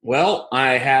 well,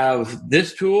 I have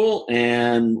this tool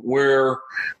and we're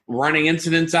running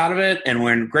incidents out of it and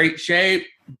we're in great shape,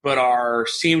 but our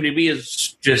CMDB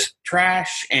is just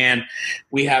trash and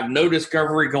we have no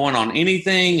discovery going on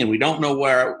anything and we don't know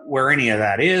where any of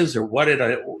that is or what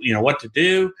to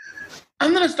do.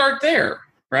 I'm going to start there,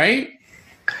 right?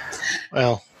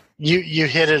 Well, you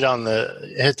hit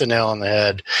the nail on the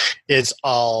head. It's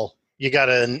all, you got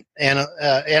to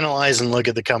analyze and look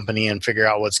at the company and figure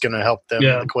out what's going to help them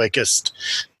the quickest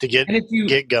to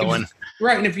get going.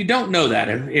 Right, and if you don't know that,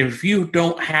 if you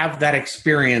don't have that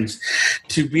experience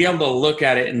to be able to look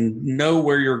at it and know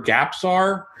where your gaps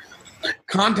are,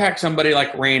 contact somebody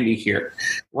like Randy here.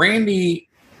 Randy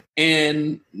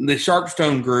and the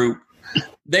Sharpstone group,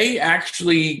 they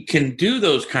actually can do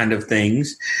those kind of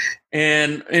things.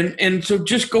 And so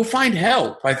just go find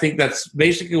help. I think that's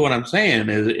basically what I'm saying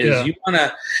is you want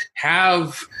to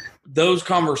have those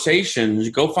conversations,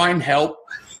 go find help.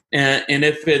 And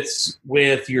if it's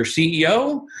with your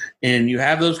CEO and you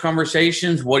have those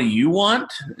conversations, what do you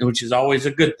want? Which is always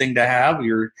a good thing to have.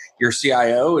 Your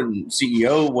CIO and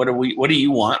CEO, what do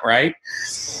you want, right?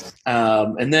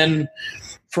 And then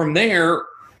from there,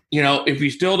 if you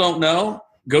still don't know,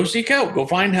 go seek help, go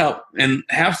find help, and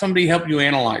have somebody help you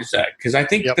analyze that, because I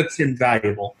think that's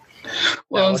invaluable.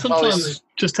 Well, and sometimes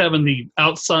just having the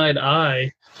outside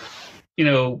eye,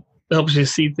 helps you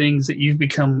see things that you've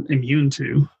become immune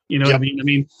to. You know what I mean? I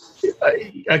mean,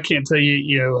 I can't tell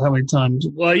you, how many times.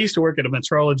 Well, I used to work at a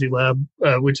metrology lab,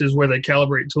 which is where they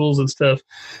calibrate tools and stuff.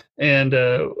 And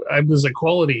I was a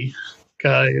quality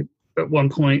guy at one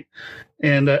point,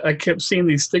 and I kept seeing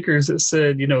these stickers that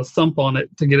said, thump on it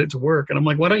to get it to work. And I'm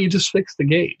like, why don't you just fix the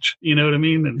gauge? You know what I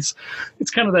mean? And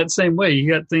it's kind of that same way. You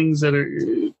got things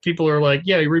that people are like,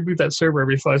 yeah, you reboot that server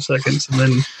every 5 seconds, and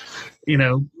then,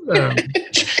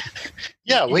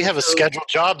 yeah, we have a scheduled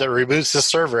job that reboots the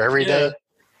server every day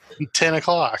at 10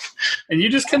 o'clock. And you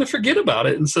just kind of forget about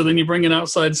it. And so then you bring an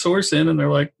outside source in and they're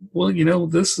like, well,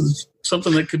 this is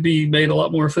something that could be made a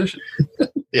lot more efficient.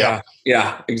 Yeah,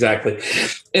 exactly.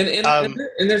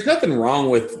 And there's nothing wrong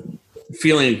with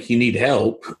feeling like you need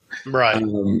help. Right.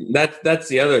 That's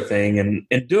the other thing.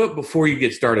 And do it before you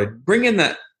get started. Bring in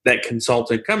that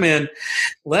consultant, come in,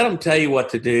 let them tell you what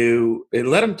to do, and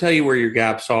let them tell you where your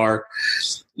gaps are.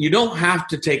 You don't have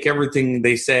to take everything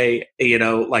they say,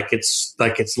 like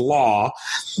it's law,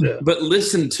 but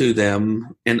listen to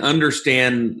them and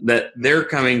understand that they're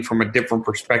coming from a different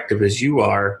perspective as you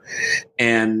are.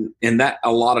 And that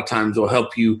a lot of times will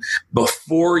help you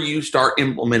before you start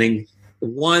implementing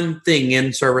one thing in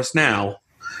ServiceNow.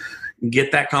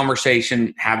 Get that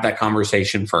conversation, have that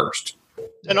conversation first.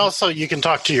 And also you can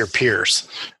talk to your peers.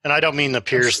 And I don't mean the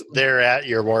peers there at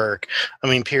your work. I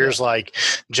mean peers like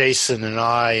Jason and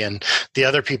I and the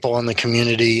other people in the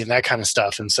community and that kind of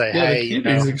stuff, and say, hey, the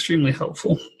community is extremely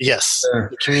helpful. Yes,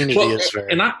 the community is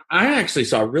very. And I actually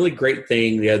saw a really great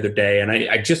thing the other day, and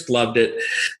I just loved it.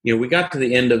 We got to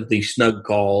the end of the Snug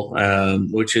call,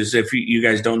 which is, if you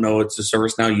guys don't know, it's a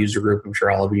ServiceNow user group. I'm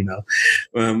sure all of you know.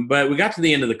 But we got to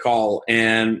the end of the call,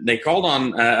 and they called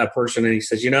on a person, and he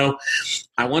says,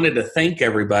 I wanted to thank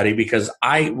everybody because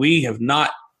we have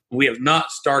not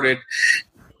started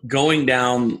going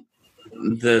down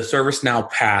the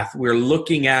ServiceNow path. We're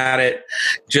looking at it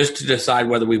just to decide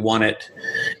whether we want it.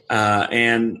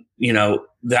 And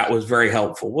that was very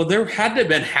helpful. Well, there had to have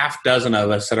been half dozen of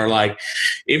us that are like,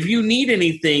 if you need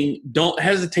anything, don't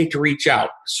hesitate to reach out.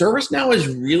 ServiceNow is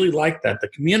really like that. The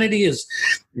community is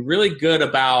really good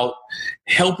about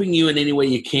helping you in any way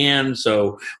you can.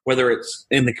 So whether it's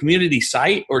in the community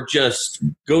site or just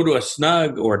go to a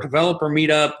Snug or a developer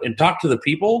meetup and talk to the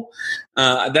people,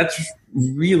 that's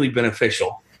really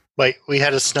beneficial. Wait, we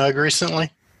had a Snug recently?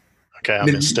 Okay, I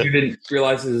missed it. You didn't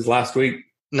realize it was last week?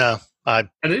 No. I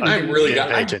got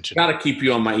to keep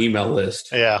you on my email list.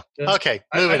 Yeah. Okay.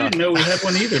 I didn't know we had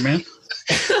one either, man.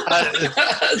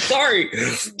 Sorry.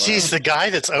 Geez, the guy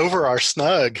that's over our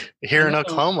Snug here in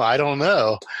Oklahoma, I don't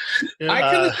know.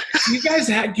 You guys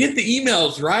get the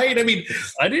emails, right? I mean,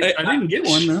 I didn't get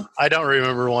one though. I don't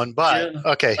remember one, but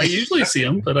okay. I usually see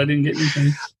them, but I didn't get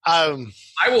anything.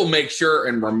 I will make sure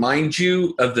and remind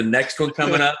you of the next one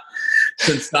coming up.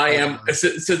 Since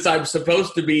I'm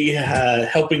supposed to be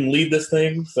helping lead this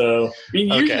thing, so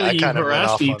usually you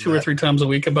harass me 2 or 3 times a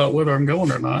week about whether I'm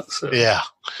going or not. So. Yeah,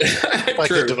 like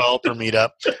the developer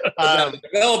meetup.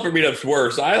 Developer meetup's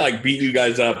worse. I like beat you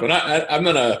guys up, and I'm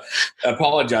gonna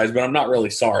apologize, but I'm not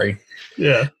really sorry.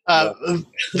 Yeah.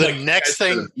 The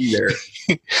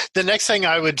next thing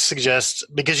I would suggest,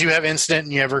 because you have incident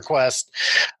and you have request,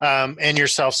 and your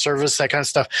self-service, that kind of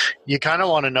stuff, you kind of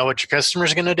want to know what your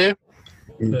customer's going to do.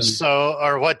 Mm-hmm. So,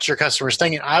 or what your customer's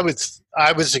thinking. I would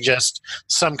suggest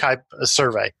some type of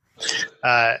survey.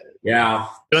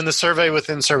 Doing the survey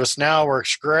within ServiceNow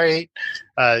works great.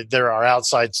 There are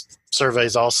outside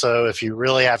surveys also if you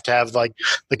really have to have like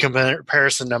the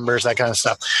comparison numbers, that kind of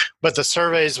stuff. But the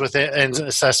surveys within and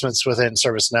assessments within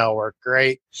ServiceNow work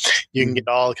great. You can get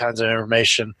all kinds of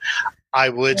information. I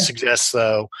would suggest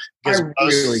though, because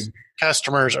most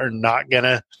customers are not going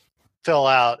to fill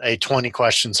out a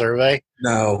 20-question survey.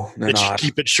 No, they're not.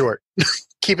 Keep it short.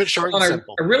 Keep it short and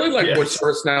simple. I really like what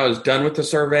ServiceNow has done with the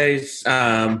surveys,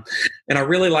 and I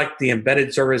really like the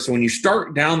embedded service. When you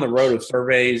start down the road of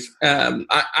surveys,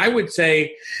 I would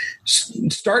say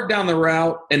start down the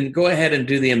route and go ahead and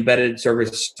do the embedded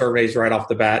service surveys right off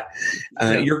the bat.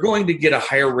 You're going to get a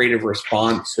higher rate of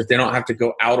response if they don't have to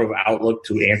go out of Outlook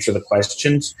to answer the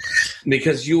questions,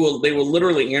 because they will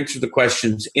literally answer the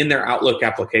questions in their Outlook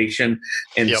application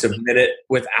and submit it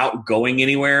without going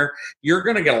anywhere. You're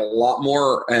going to get a lot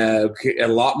more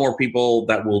people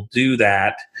that will do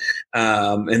that,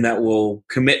 and that will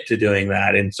commit to doing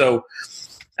that. And so,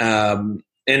 and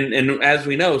as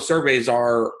we know, surveys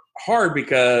are hard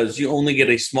because you only get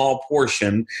a small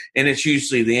portion, and it's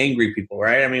usually the angry people,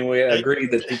 right? I mean, we agree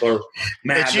that people are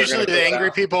mad. It's usually the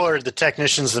angry people or the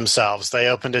technicians themselves. They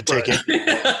opened a ticket.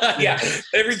 Yeah,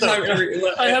 every time.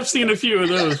 I have seen a few of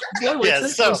those.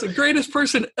 He's the greatest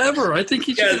person ever. I think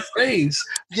he should get praise.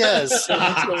 Yes.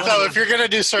 So if you're going to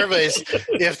do surveys,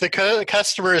 if the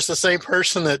customer is the same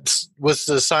person that was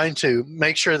assigned to,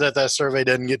 make sure that survey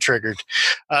doesn't get triggered.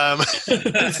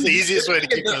 It's the easiest way to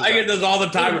keep those. I get this all the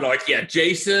time. Like,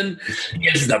 Jason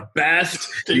is the best.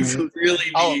 You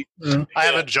really need. I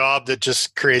have a job that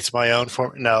just creates my own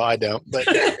form. No, I don't. But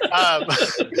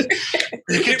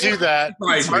you can do that.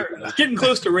 Getting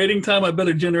close to rating time. I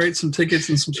better generate some tickets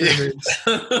and some surveys.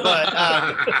 But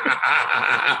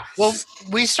well,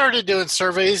 we started doing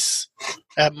surveys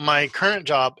at my current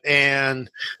job, and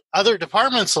other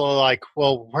departments are like,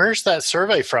 well, where's that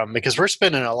survey from? Because we're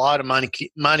spending a lot of money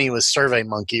with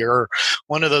SurveyMonkey or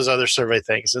one of those other survey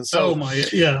things. And so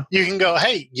you can go,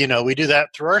 hey, we do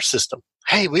that through our system.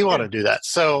 Hey, we want to do that.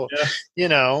 So,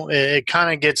 it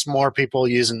kind of gets more people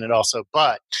using it also.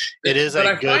 But it is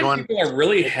a good one. People are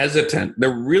really hesitant. They're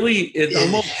really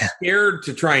almost scared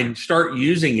to try and start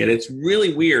using it. It's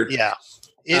really weird. Yeah.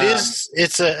 It is.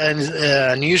 It's an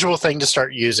unusual thing to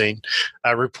start using.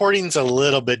 Reporting's a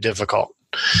little bit difficult.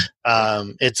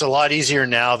 It's a lot easier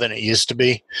now than it used to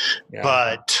be,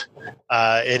 but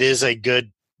it is a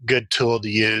good tool to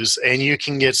use, and you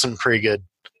can get some pretty good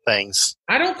things.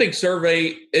 I don't think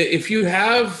survey. I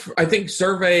think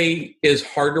survey is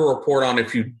hard to report on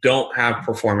if you don't have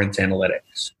performance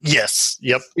analytics. Yes.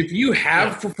 Yep. If you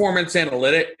have performance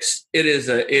analytics, it is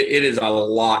a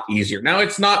lot easier. Now,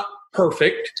 it's not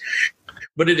perfect,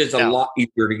 but it is a lot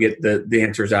easier to get the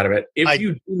answers out of it. If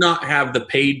you do not have the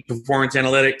paid performance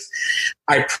analytics,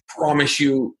 I promise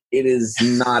you it is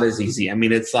not as easy. I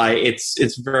mean, it's like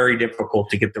it's very difficult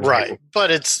to get the right.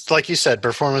 But it's like you said,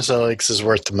 performance analytics is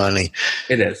worth the money.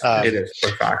 It is. It is for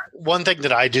sure. One thing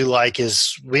that I do like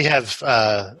is we have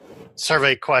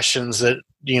survey questions that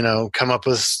come up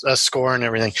with a score and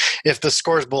everything. If the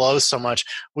score is below so much,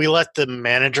 we let the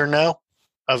manager know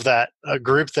of that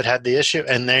group that had the issue,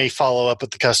 and they follow up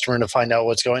with the customer to find out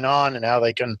what's going on and how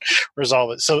they can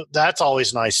resolve it. So that's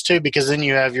always nice too, because then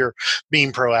you have your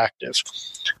being proactive,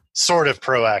 sort of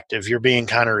proactive. You're being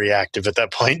kind of reactive at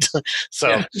that point.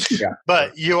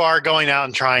 But you are going out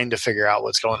and trying to figure out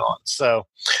what's going on. So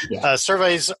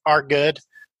surveys are good.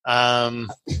 Trying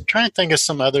to think of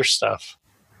some other stuff.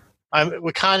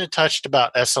 We kind of touched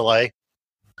about SLA.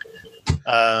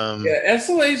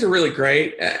 SLAs are really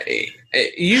great.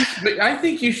 I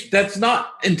think that's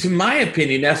not, and to my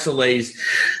opinion, SLAs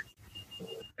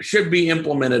should be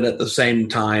implemented at the same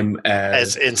time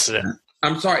as incident.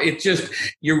 I'm sorry, it's just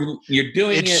you're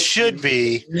doing it. It should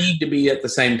be need to be at the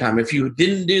same time. If you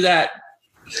didn't do that,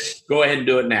 go ahead and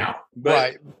do it now.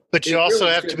 But you also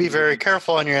have to be very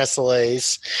careful on your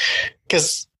SLAs,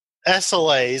 because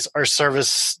SLAs are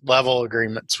service level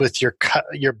agreements with your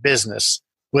business.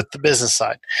 With the business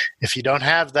side. If you don't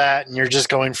have that and you're just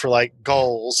going for like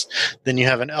goals, then you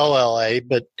have an LLA,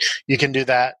 but you can do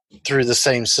that through the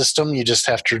same system. You just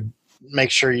have to make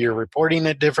sure you're reporting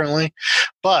it differently.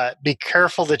 But be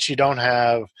careful that you don't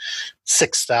have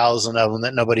 6,000 of them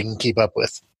that nobody can keep up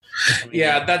with.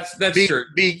 Yeah, that's true.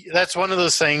 That's one of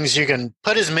those things. You can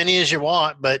put as many as you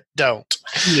want, but don't.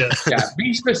 Yeah.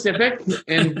 Be specific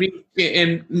and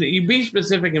be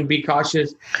specific and be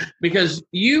cautious, because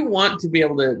you want to be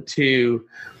able to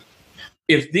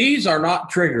if these are not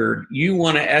triggered, you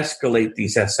want to escalate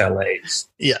these SLAs.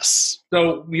 Yes.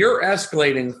 So you're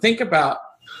escalating. Think about,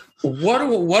 what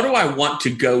do I want to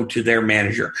go to their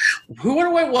manager? Who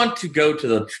do I want to go to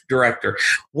the director?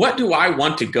 What do I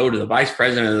want to go to the vice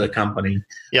president of the company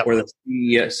or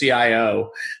the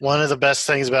CIO? One of the best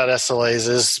things about SLAs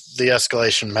is the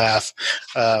escalation path.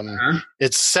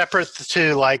 It's separate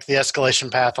to like the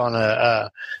escalation path on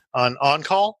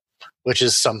on-call. which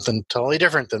is something totally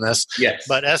different than this. Yes.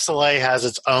 But SLA has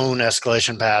its own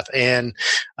escalation path, and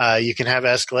you can have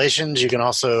escalations. You can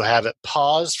also have it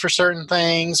pause for certain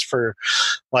things. For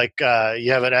like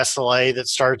you have an SLA that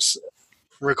starts.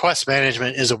 Request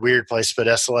management is a weird place to put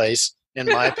SLAs, in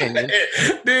my opinion.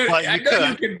 Dude, I know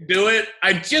you can do it.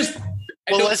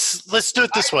 Let's do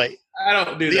it this way. I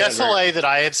don't do the that. The SLA that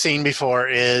I have seen before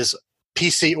is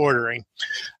PC ordering.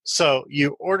 So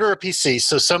you order a PC,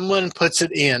 so someone puts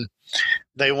it in,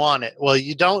 they want it. Well,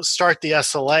 you don't start the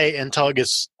SLA until it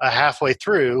gets halfway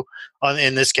through,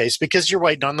 in this case, because you're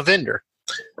waiting on the vendor.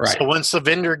 Right. So once the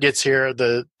vendor gets here,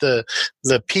 the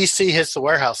PC hits the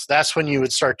warehouse. That's when you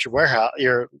would start your warehouse,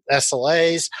 your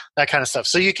SLAs, that kind of stuff.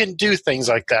 So you can do things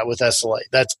like that with SLA.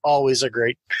 That's always a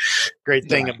great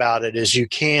thing about it is you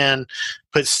can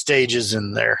put stages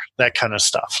in there, that kind of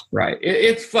stuff. Right.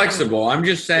 It's flexible. I'm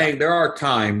just saying there are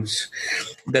times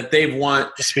that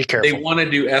just be careful. They want to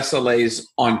do SLAs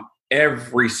on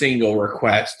every single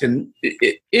request, and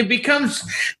it becomes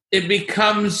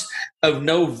of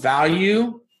no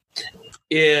value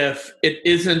if it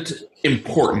isn't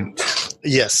important.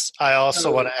 Yes, I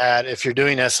also want to add, if you're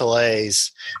doing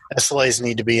SLAs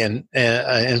need to be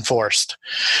enforced.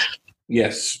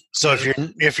 Yes. So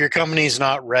if your company's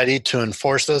not ready to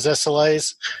enforce those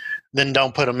SLAs, then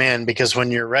don't put them in, because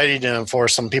when you're ready to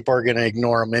enforce them, people are going to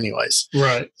ignore them anyways.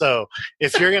 Right. So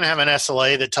if you're going to have an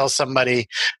SLA that tells somebody,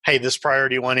 hey, this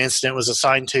priority 1 incident was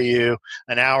assigned to you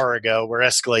an hour ago, we're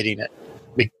escalating it.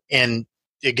 And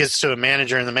it gets to a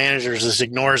manager, and the manager just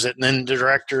ignores it, and then the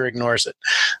director ignores it.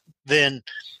 Then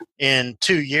in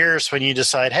 2 years, when you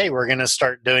decide, hey, we're going to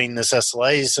start doing this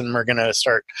SLAs and we're going to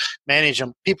start managing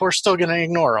them, people are still going to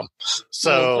ignore them.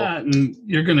 So and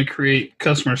you're going to create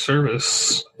customer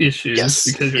service issues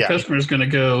because your customer is going to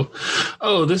go,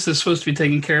 oh, this is supposed to be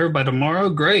taken care of by tomorrow.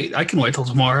 Great. I can wait till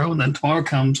tomorrow. And then tomorrow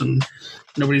comes and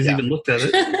nobody's even looked at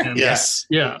it. And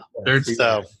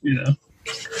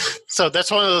So that's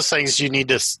one of those things you need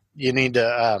to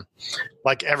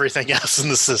like everything else in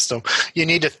the system, you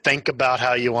need to think about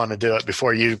how you want to do it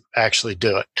before you actually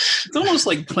do it. It's almost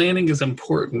like planning is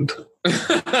important.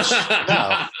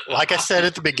 No, like I said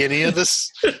at the beginning of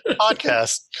this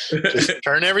podcast, just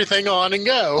turn everything on and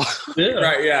go. Yeah.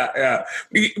 Right, yeah.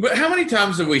 But how many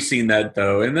times have we seen that,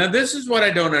 though? And this is what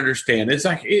I don't understand. It's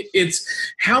like, it's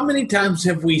how many times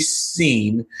have we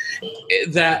seen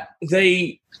that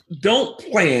they don't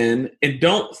plan and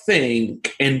don't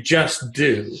think and just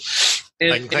do?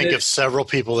 I can think of several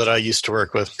people that I used to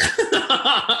work with.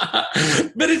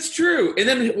 But it's true. And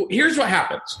then here's what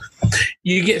happens.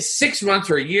 You get 6 months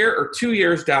or a year or 2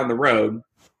 years down the road.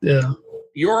 Yeah.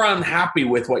 You're unhappy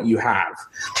with what you have.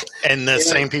 And the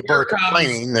same people are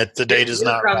complaining that the data's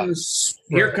not right.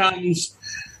 Here comes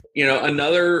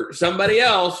somebody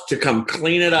else to come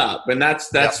clean it up. And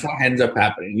that's what ends up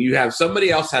happening. You have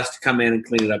somebody else has to come in and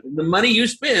clean it up. And the money you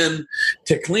spend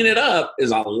to clean it up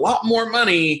is a lot more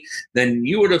money than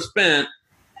you would have spent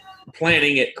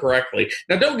planning it correctly.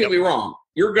 Now, don't get me wrong.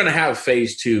 You're going to have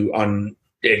phase 2 on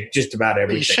just about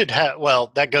everything. You should have.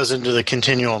 Well, that goes into the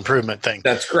continual improvement thing.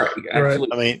 That's correct.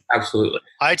 Absolutely. I mean, absolutely.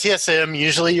 ITSM,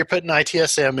 usually you're putting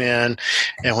ITSM in,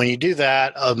 and when you do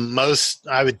that, I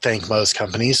would think most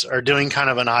companies are doing kind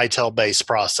of an ITIL based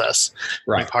process.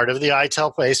 Right. And part of the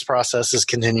ITIL based process is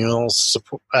continual service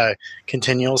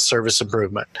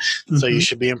improvement. Mm-hmm. So you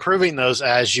should be improving those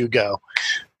as you go.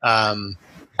 I'll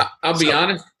be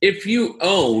honest. If you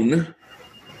own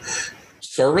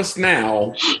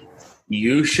ServiceNow,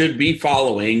 you should be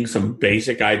following some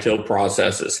basic ITIL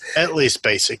processes. At least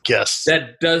basic, yes.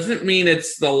 That doesn't mean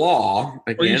it's the law.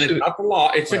 Again, it's not the law.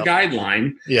 It's a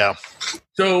guideline. Yeah.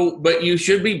 So, but you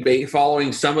should be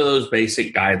following some of those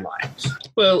basic guidelines.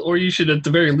 Well, or you should at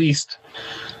the very least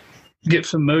get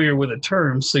familiar with the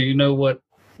terms so you know what,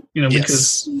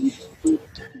 because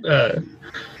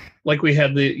like we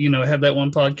had had that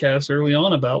one podcast early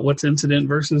on about what's incident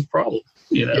versus problem,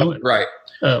 Right.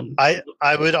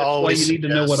 I would always why you need to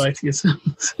know what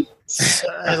ITSM is.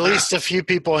 At least a few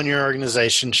people in your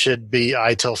organization should be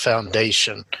ITIL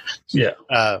Foundation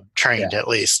trained at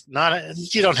least.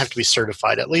 You don't have to be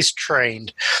certified, at least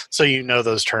trained so you know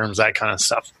those terms, that kind of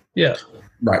stuff. Yeah.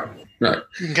 Right.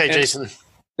 Okay, Jason.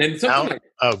 And something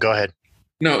go ahead.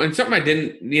 No, and something I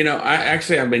didn't,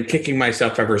 I've been kicking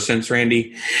myself ever since,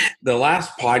 Randy. The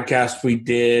last podcast we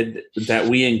did that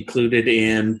we included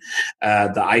in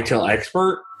the ITIL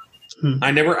expert, I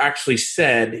never actually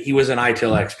said he was an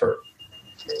ITIL expert.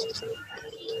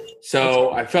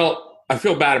 So I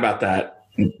feel bad about that.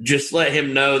 just let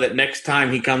him know that next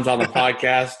time he comes on the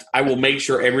podcast, I will make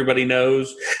sure everybody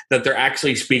knows that they're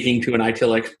actually speaking to an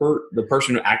ITIL expert, the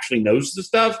person who actually knows the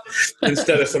stuff,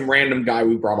 instead of some random guy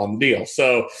we brought on the deal.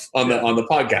 So on the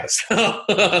podcast.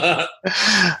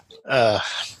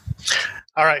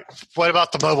 All right. What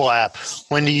about the mobile app?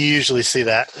 When do you usually see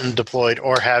that and deployed,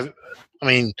 or have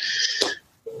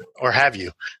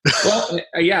you? Well,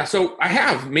 yeah. So I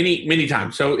have many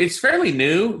times. So it's fairly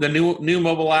new. The new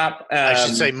mobile app. I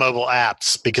should say mobile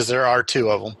apps, because there are 2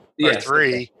 of them, or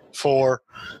 3, 4.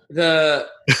 I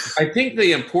think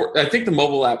the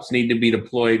mobile apps need to be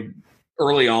deployed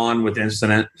early on with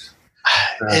incident.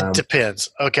 It depends.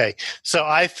 Okay, so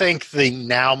I think the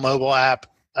Now mobile app,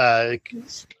 I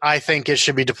think it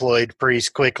should be deployed pretty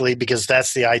quickly, because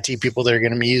that's the IT people that are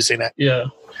going to be using it. Yeah.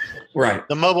 Right.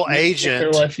 The mobile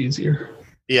agent, their life easier.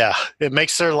 Yeah, it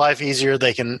makes their life easier.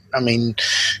 They can,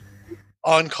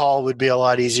 on call would be a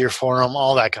lot easier for them.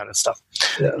 All that kind of stuff.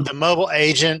 Yeah. The mobile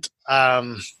agent.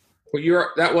 Well,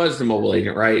 that was the mobile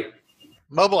agent, right?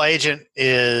 Mobile agent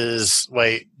is,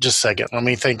 wait, just a second. Let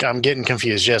me think. I'm getting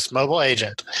confused. Yes, mobile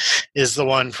agent is the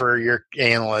one for your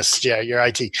analyst. Yeah, your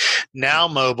IT. Now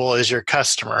mobile is your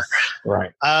customer.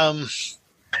 Right.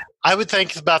 I would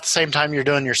think about the same time you're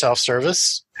doing your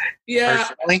self-service. Yeah,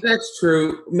 personally. That's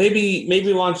true.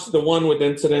 Maybe launch the one with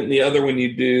incident and the other when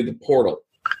you do the portal.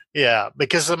 Yeah,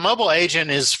 because the mobile agent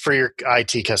is for your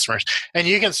IT customers, and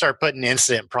you can start putting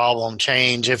incident, problem,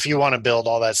 change if you want to build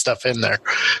all that stuff in there.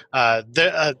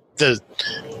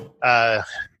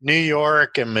 New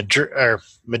York and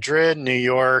Madrid, New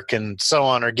York, and so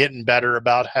on are getting better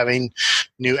about having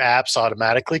new apps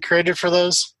automatically created for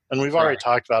those. And we've already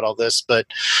talked about all this, but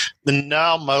the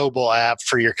Now mobile app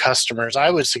for your customers, I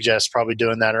would suggest probably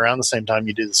doing that around the same time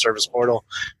you do the service portal,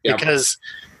 because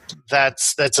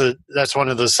that's one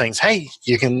of those things. Hey,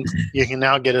 you can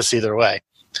now get us either way.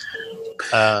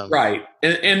 Right,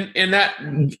 and that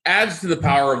adds to the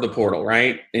power of the portal,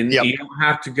 right? And you don't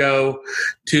have to go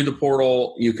to the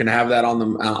portal; you can have that on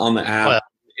the app. Well,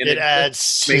 it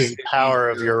adds to the power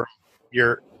of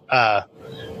your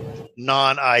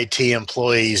non-IT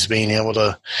employees being able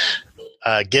to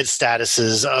get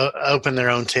statuses, open their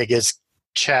own tickets,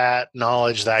 chat,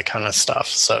 knowledge, that kind of stuff.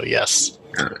 So yes.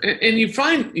 And you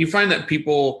find that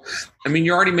people,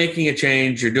 you're already making a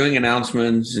change, you're doing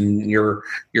announcements, and you're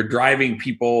driving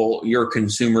people, your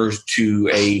consumers, to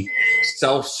a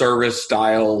self-service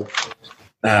style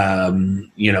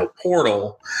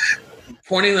portal.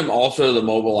 Pointing them also to the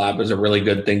mobile app is a really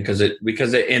good thing, because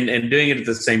doing it at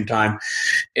the same time,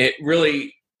 it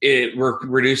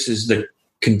reduces the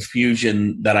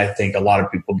confusion that I think a lot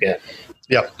of people get.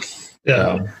 Yep.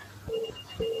 Yeah.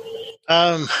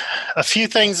 A few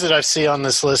things that I see on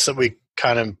this list that we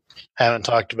kind of haven't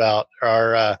talked about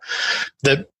are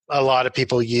that a lot of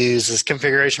people use is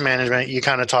configuration management. You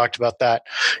kind of talked about that.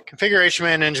 Configuration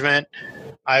management,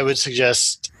 I would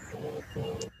suggest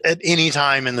at any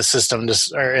time in the system,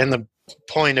 or in the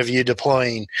point of you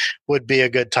deploying, would be a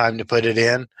good time to put it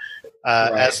in,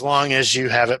 as long as you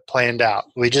have it planned out.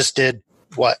 We just did,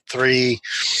 3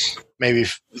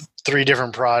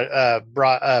 different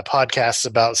podcasts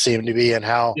about CMDB and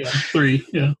how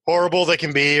horrible they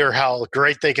can be or how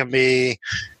great they can be,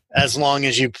 as long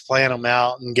as you plan them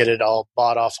out and get it all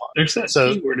bought off on. There's that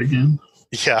keyword again.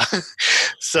 Yeah.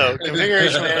 So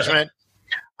configuration management,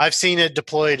 I've seen it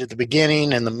deployed at the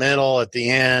beginning, in the middle, at the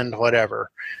end, whatever.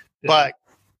 Yeah. But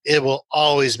it will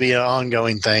always be an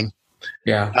ongoing thing.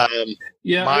 Yeah.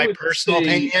 My personal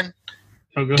opinion,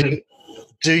 go ahead.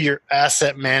 Do your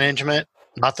asset management,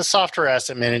 not the software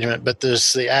asset management, but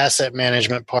there's the asset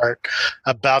management part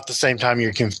about the same time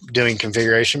you're doing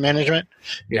configuration management,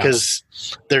 because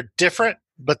they're different,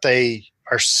 but they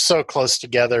are so close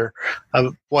together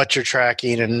of what you're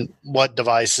tracking and what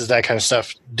devices, that kind of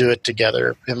stuff, do it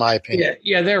together, in my opinion.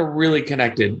 Yeah, they're really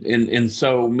connected in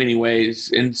so many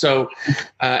ways. And so,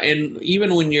 and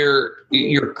even when you're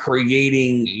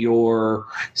creating your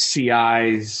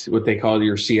CIs, what they call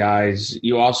your CIs,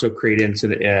 you also create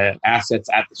incident assets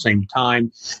at the same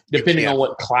time, depending on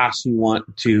what class you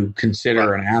want to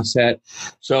consider an asset.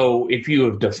 So if you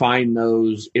have defined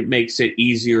those, it makes it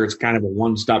easier. It's kind of a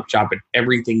one-stop shop, and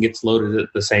everything gets loaded at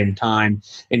the same time,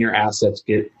 and your assets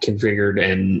get configured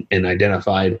and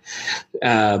identified.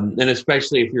 And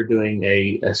especially if you're doing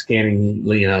a scanning,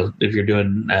 if you're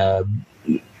doing a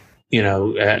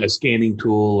scanning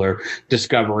tool or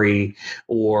discovery,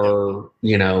 or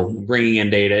bringing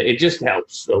in data, it just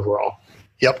helps overall.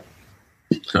 Yep.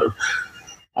 So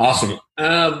awesome.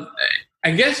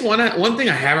 I guess one thing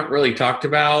I haven't really talked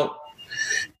about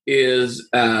is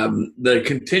the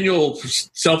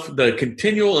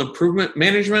continual improvement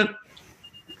management.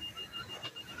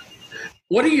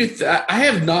 What do you? I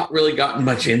have not really gotten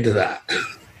much into that.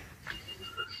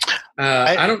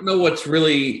 I don't know what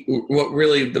really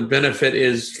the benefit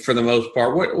is for the most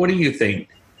part. What do you think?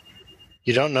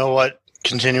 You don't know what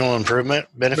continual improvement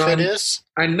benefit is?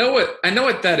 I know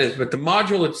what that is, but the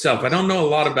module itself, I don't know a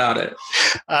lot about it.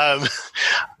 Well,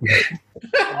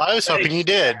 I was hoping you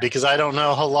did, because I don't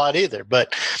know a whole lot either.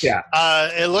 But yeah,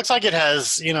 it looks like it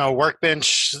has,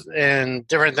 workbench and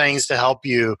different things to help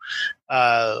you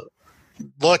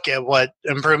look at what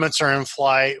improvements are in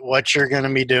flight, what you're going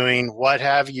to be doing, what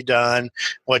have you done,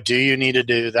 what do you need to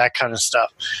do, that kind of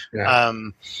stuff. Yeah.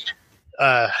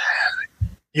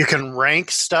 You can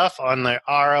rank stuff on the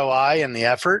ROI and the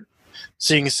effort.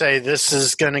 So you can say, this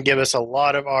is going to give us a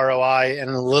lot of ROI and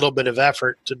a little bit of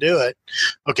effort to do it.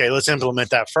 Okay, let's implement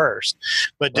that first.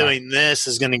 But doing this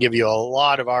is going to give you a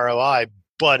lot of ROI,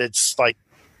 but it's like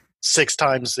 6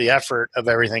 times the effort of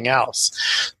everything else.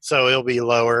 So it'll be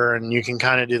lower, and you can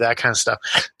kind of do that kind of stuff.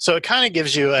 So it kind of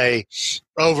gives you a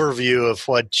overview of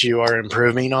what you are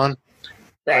improving on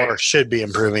or should be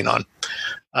improving on.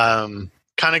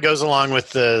 Kind of goes along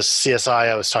with the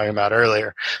CSI I was talking about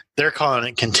earlier. They're calling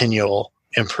it continual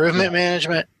improvement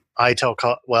management. ITIL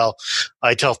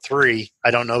 3. I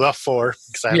don't know about 4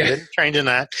 because I haven't been trained in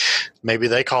that. Maybe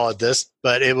they call it this,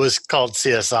 but it was called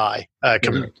CSI,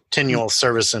 continual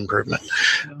service improvement.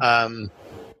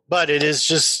 But it is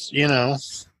just,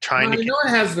 trying to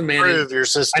improve your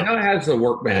system. I know it has the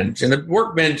workbench. And the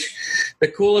workbench, the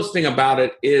coolest thing about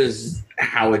it is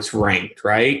how it's ranked,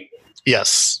 right?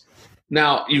 Yes.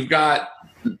 Now, you've got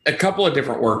a couple of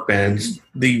different workbenches.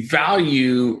 The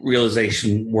value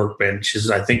realization workbench is,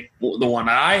 I think, the one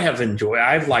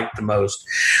I've liked the most.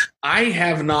 I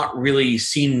have not really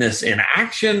seen this in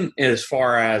action as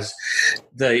far as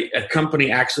a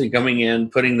company actually coming in,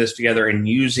 putting this together and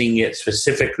using it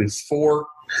specifically for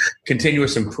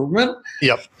continuous improvement.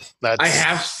 Yep. I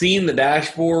have seen the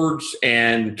dashboards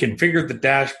and configured the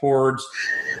dashboards,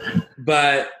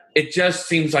 but it just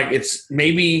seems like it's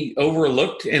maybe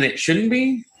overlooked and it shouldn't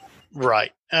be.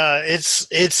 Right.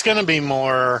 It's going to be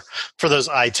more for those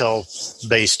ITIL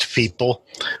based people,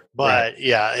 but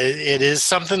it is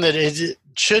something that it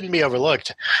shouldn't be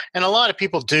overlooked. And a lot of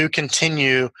people do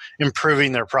continue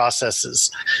improving their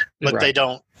processes, but they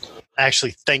don't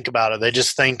actually think about it. They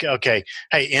just think, okay,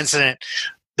 hey, incident.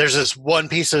 There's this one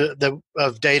piece of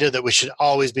data that we should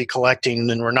always be collecting,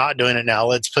 and we're not doing it now.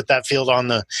 Let's put that field on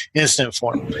the incident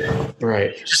form.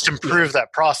 Right. Just improve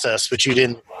that process, but you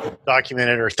didn't document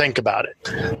it or think about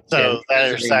it. So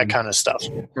there's that kind of stuff.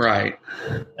 Right.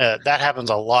 That happens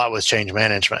a lot with change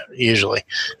management, usually.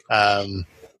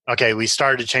 Okay, we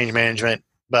started change management,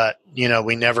 but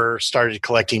we never started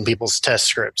collecting people's test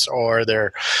scripts or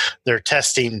their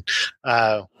testing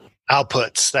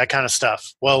outputs, that kind of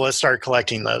stuff. Well, let's start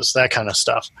collecting those, that kind of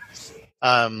stuff.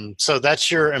 So that's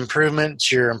your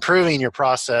improvements. You're improving your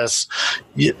process.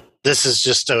 This is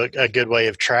just a good way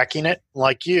of tracking it.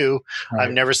 Like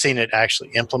I've never seen it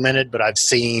actually implemented, but I've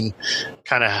seen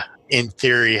kind of in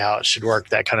theory how it should work,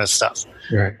 that kind of stuff.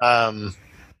 Right.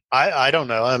 I don't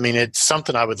know. I mean, it's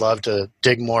something I would love to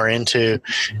dig more into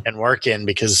and work in,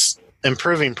 because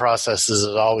improving processes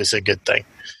is always a good thing.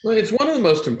 Well, it's one of the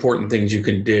most important things you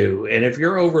can do. And if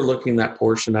you're overlooking that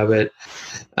portion of it,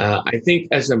 I think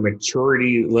as a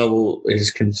maturity level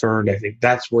is concerned, I think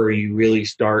that's where you really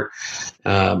start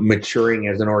maturing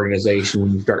as an organization,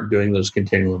 when you start doing those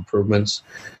continual improvements.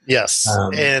 Yes.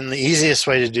 And the easiest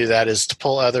way to do that is to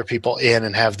pull other people in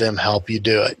and have them help you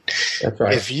do it. That's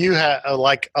right. If you have,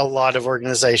 like a lot of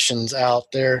organizations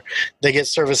out there, they get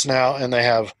ServiceNow and they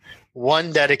have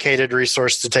one dedicated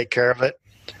resource to take care of it.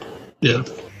 Yeah.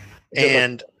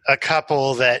 And a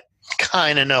couple that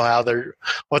kind of know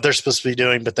what they're supposed to be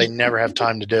doing, but they never have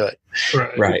time to do it.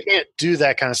 Right. You can't do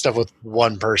that kind of stuff with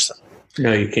one person.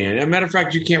 No, you can't. As a matter of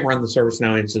fact, you can't run the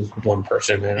ServiceNow instance with one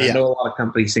person. And I know a lot of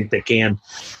companies think they can,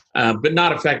 but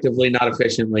not effectively, not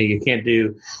efficiently.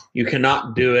 You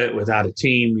cannot do it without a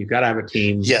team. You've got to have a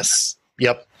team. Yes.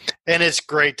 Yep. And it's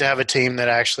great to have a team that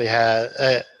actually has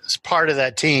as part of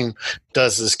that team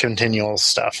does this continual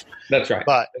stuff. That's right.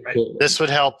 But this would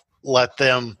help let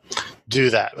them do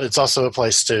that. It's also a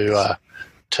place to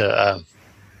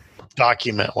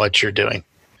document what you're doing.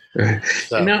 Right.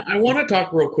 So. Now, I want to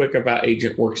talk real quick about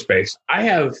Agent Workspace. I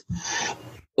have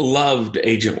loved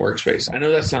Agent Workspace. I know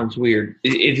that sounds weird.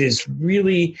 It has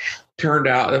really turned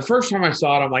out. The first time I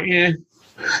saw it, I'm like,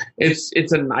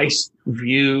 It's a nice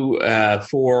view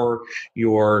for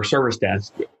your service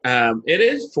desk. It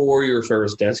is for your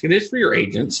service desk. It is for your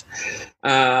agents,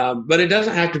 but it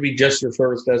doesn't have to be just your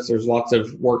service desk. There's lots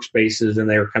of workspaces, and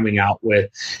they're coming out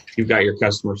with. You've got your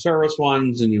customer service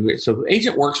ones, and so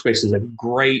Agent Workspace is a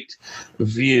great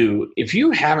view. If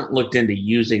you haven't looked into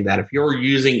using that, if you're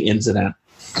using Incident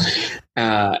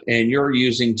and you're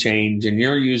using Change and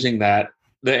you're using that.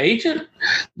 The agent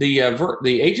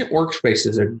workspace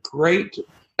is a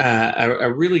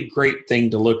really great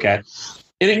thing to look at.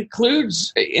 It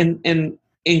includes and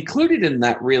included in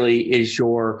that really is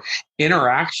your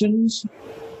interactions.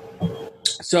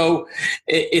 So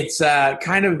it's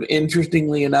kind of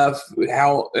interestingly enough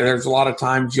how there's a lot of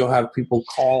times you'll have people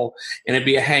call and it'd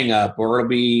be a hang up, or it'll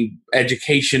be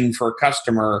education for a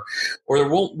customer, or there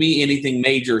won't be anything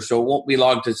major. So it won't be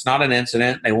logged. It's not an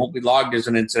incident. They won't be logged as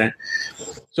an incident.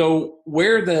 So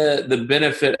where the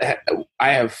benefit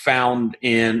I have found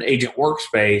in Agent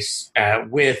Workspace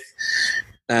with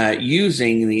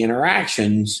using the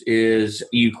interactions is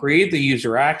you create the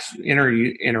user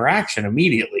interaction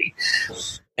immediately.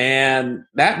 And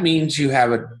that means you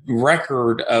have a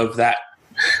record of that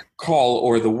call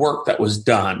or the work that was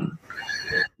done.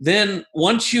 Then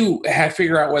once you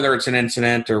figure out whether it's an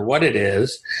incident or what it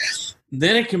is,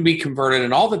 then it can be converted,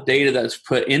 and all the data that's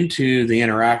put into the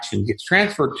interaction gets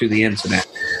transferred to the incident.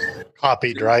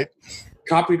 Copied right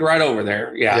over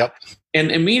there. Yeah. Yep.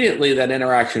 And immediately that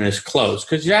interaction is closed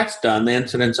because that's done. The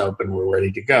incident's open. We're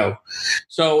ready to go.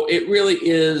 So it really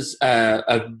is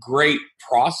a great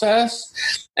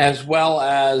process, as well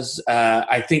as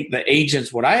I think the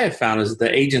agents, what I have found is that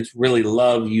the agents really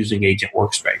love using Agent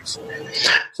Workspace.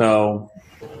 So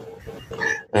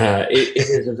it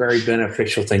is a very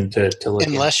beneficial thing to look at.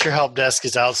 Unless your help desk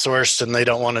is outsourced and they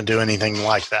don't want to do anything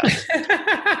like that.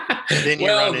 Then you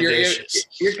run into issues.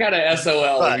 You're kind of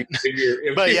SOL.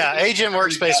 But yeah, Agent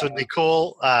Workspace would be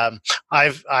cool.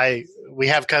 We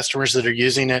have customers that are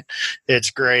using it.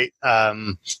 It's great.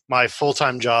 My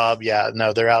full-time job, they're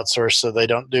outsourced, so they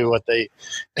don't do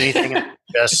anything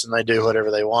else, and they do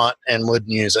whatever they want and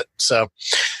wouldn't use it. So,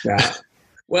 yeah.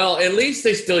 Well, at least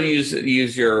they still use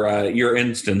your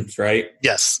instance, right?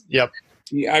 Yes. Yep.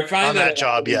 Yeah, I find on that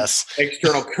job, yes.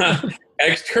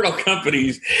 External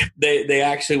companies, they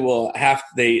actually will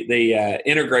they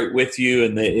integrate with you,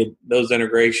 and those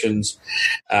integrations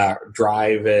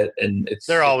drive it, and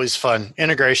they're always fun.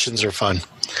 Integrations are fun.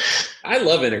 I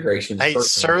love integrations. Hey,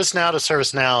 ServiceNow to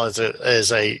ServiceNow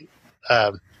is a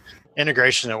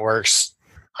integration that works,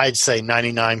 I'd say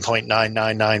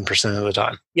 99.999% of the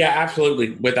time. Yeah,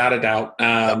 absolutely, without a doubt.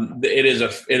 It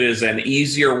is an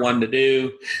easier one to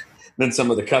do than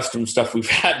some of the custom stuff we've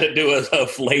had to do as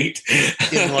of late.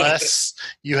 Unless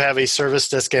you have a service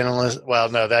desk analyst.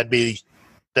 Well, no,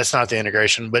 that's not the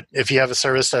integration. But if you have a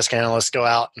service desk analyst go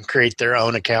out and create their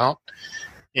own account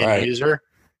in user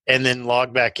and then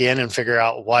log back in and figure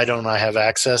out, why don't I have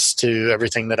access to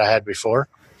everything that I had before?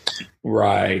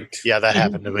 Right. Yeah, that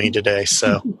happened to me today.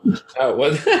 So,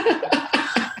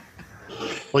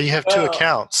 well, you have two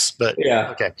accounts, but yeah.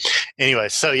 Okay. Anyway,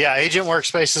 so yeah, Agent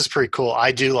Workspace is pretty cool.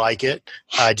 I do like it.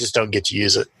 I just don't get to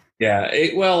use it. Yeah.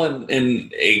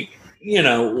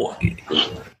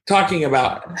 Talking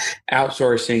about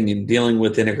outsourcing and dealing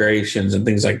with integrations and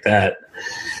things like that,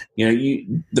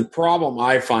 the problem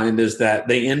I find is that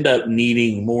they end up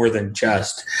needing more than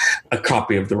just a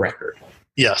copy of the record.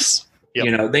 Yes.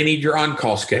 Yep. They need your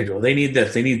on-call schedule. They need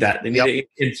this. They need that. They need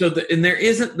and so there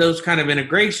isn't those kind of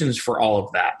integrations for all of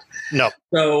that. No.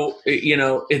 So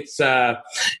it's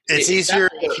easier.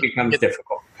 It becomes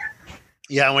difficult.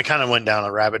 Yeah, and we kind of went down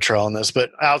a rabbit trail on this,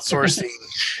 but outsourcing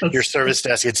your service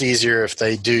desk, it's easier if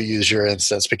they do use your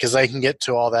instance, because they can get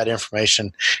to all that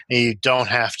information, and you don't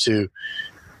have to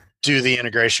do the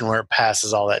integration where it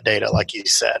passes all that data, like you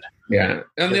said. Yeah.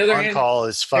 On the other hand, on-call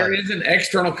is fun. There is an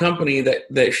external company that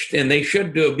and they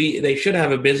should they should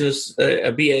have a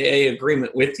BAA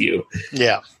agreement with you.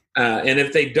 Yeah. And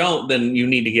if they don't, then you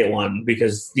need to get one,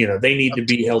 because they need to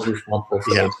be held responsible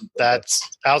for that. That's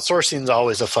outsourcing is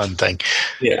always a fun thing.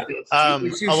 Yeah. What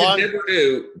you should never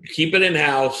do, keep it in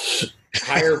house,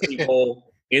 hire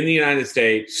people in the United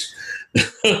States.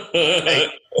 Hey,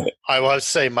 I want to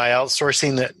say my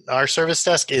outsourcing that our service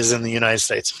desk is in the United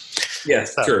States.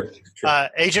 Yes, true.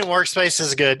 Agent Workspace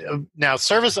is good. Now,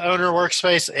 Service Owner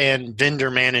Workspace and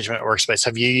Vendor Management Workspace.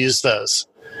 Have you used those?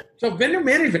 So vendor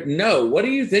management, no. What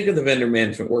do you think of the vendor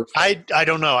management workspace? I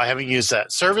don't know. I haven't used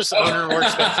that. Service Owner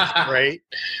Workspace is great.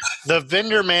 The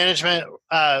vendor management,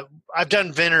 I've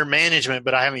done vendor management,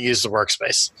 but I haven't used the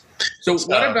workspace. So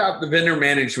what about the vendor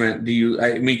management?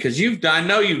 Because I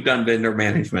know you've done vendor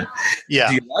management. Yeah.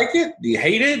 Do you like it? Do you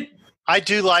hate it? I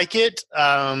do like it.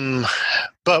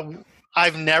 But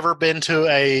I've never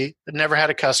had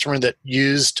a customer that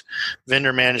used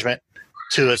vendor management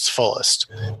to its fullest.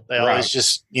 They always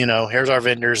just, here's our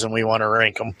vendors and we want to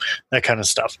rank them, that kind of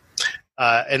stuff.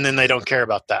 And then they don't care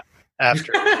about that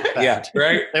after. Yeah,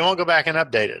 right. They won't go back and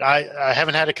update it. I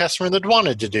haven't had a customer that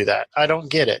wanted to do that. I don't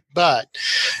get it. But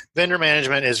vendor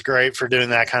management is great for doing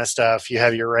that kind of stuff. You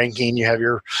have your ranking, you have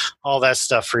all that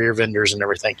stuff for your vendors and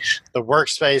everything. The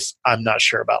workspace, I'm not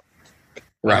sure about.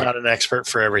 Right. I'm not an expert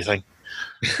for everything.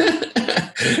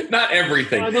 Not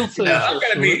everything. I've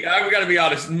got to be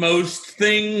honest. Most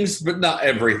things, but not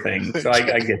everything. So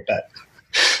I get that.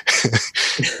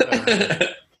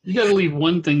 You got to leave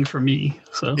one thing for me.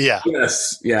 So yeah.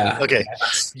 Yes. Yeah. Okay.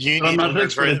 You need to learn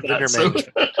vendor management.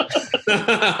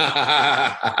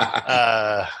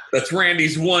 That's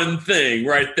Randy's one thing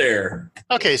right there.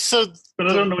 Okay.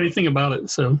 But I don't know anything about it.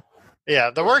 So.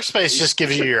 Yeah, the workspace just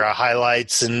gives you your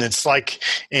highlights, and it's like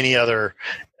any other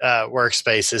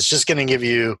workspace. It's just going to give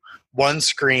you one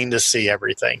screen to see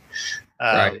everything.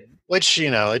 Right. Which,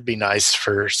 it'd be nice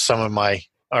for some of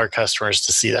our customers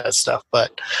to see that stuff.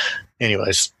 But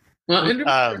anyways. Well,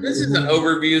 this is an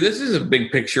overview. This is a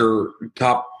big picture,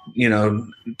 top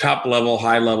level,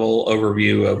 high level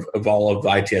overview of all of the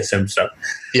ITSM stuff.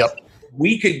 Yep.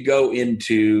 We could go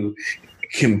into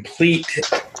complete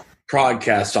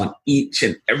podcast on each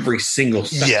and every single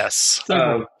section. Yes.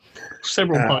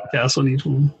 Several podcasts on each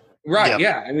one. Right. Yep.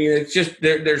 Yeah. I mean, it's just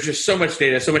there's just so much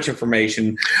data, so much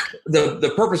information.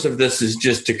 The purpose of this is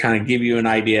just to kind of give you an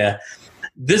idea.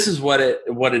 This is what it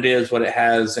is, what it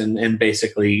has, and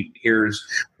basically here's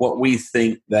what we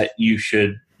think that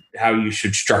how you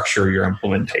should structure your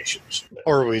implementations.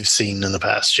 Or we've seen in the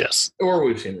past, yes.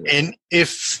 And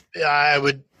if I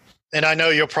would. And I know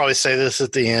you'll probably say this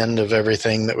at the end of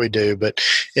everything that we do, but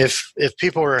if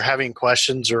people are having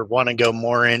questions or want to go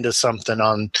more into something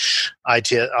on the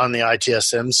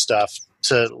ITSM stuff,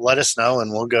 to let us know,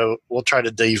 and we'll try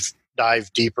to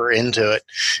dive deeper into it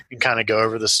and kind of go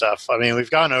over the stuff. I mean, we've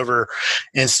gone over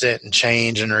incident and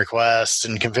change and request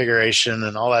and configuration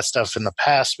and all that stuff in the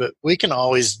past, but we can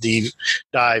always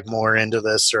dive more into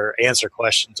this or answer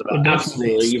questions about it.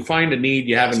 Absolutely. You find a need,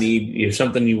 you have a need, you have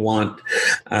something you want,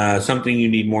 something you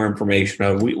need more information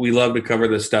of. We love to cover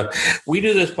this stuff. We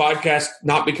do this podcast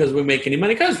not because we make any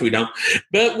money, because we don't,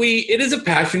 but it is a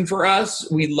passion for us.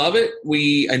 We love it.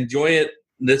 We enjoy it.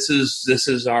 This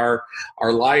is our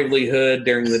livelihood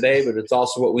during the day, but it's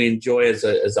also what we enjoy as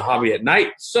a hobby at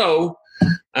night. So,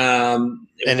 and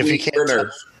if you can't,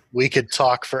 we could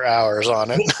talk for hours on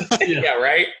it. Yeah,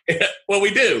 right. Well,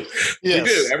 we do. Yes. We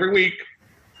do every week.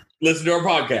 Listen to our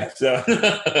podcast. So.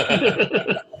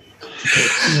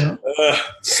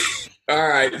 All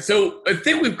right. So I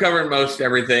think we've covered most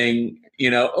everything.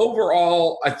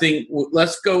 Overall, I think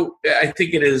let's go. I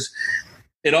think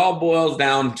it all boils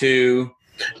down to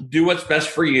do what's best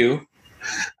for you,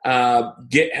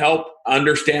 get help,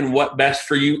 understand what best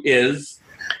for you is.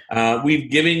 We've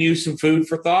given you some food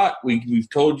for thought. We've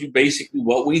told you basically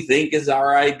what we think is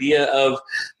our idea of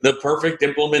the perfect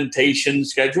implementation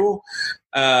schedule,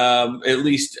 at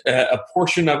least a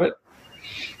portion of it.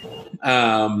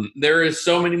 There is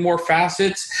so many more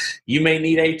facets. You may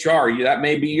need HR. That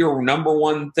may be your number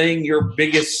one thing, your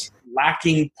biggest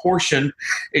lacking portion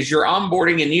is your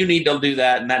onboarding, and you need to do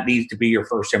that, and that needs to be your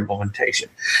first implementation.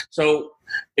 So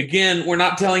again, we're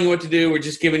not telling you what to do. We're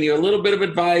just giving you a little bit of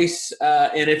advice.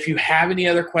 And if you have any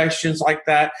other questions like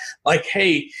that, like,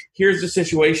 hey, here's the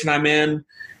situation I'm in,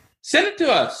 send it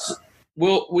to us.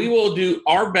 We will do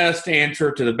our best to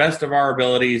answer to the best of our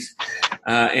abilities.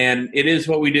 And it is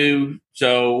what we do.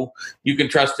 So you can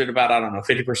trust it about,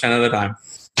 50% of the time.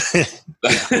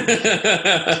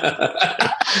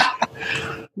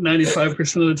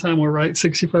 95% of the time we're right,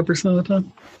 65% of the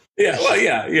time. Yeah, well,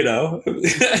 yeah,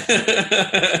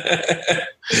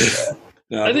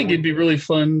 I think it'd be really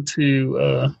fun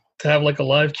to have like a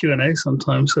live Q&A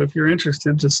sometime. So if you're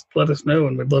interested, just let us know,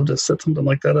 and we'd love to set something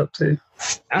like that up too.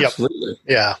 Absolutely. Yep.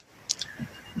 Yeah.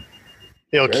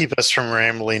 It'll keep us from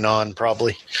rambling on,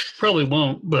 probably. Probably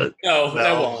won't, but... No,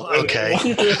 that won't. Okay.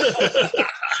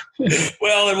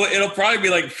 Well, it'll probably be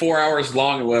like 4 hours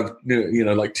long. We'll have,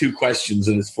 like 2 questions,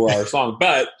 and it's 4 hours long.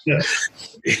 But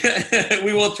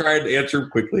we will try to answer them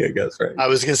quickly, I guess, right? I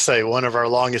was going to say, one of our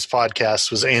longest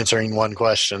podcasts was answering one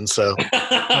question, so...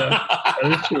 That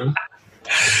is true.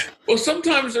 Well,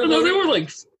 sometimes... there were like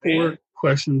 4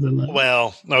 questions in that.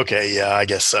 Well, okay, yeah, I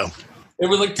guess so. It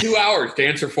was like 2 hours to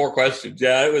answer 4 questions.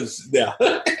 Yeah, it was, yeah.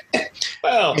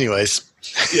 Well, anyways.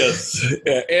 Yes.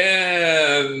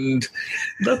 And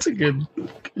that's a good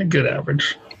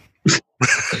average.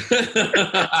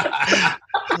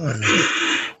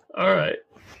 All right.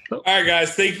 All right,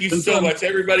 guys. Thank you so much,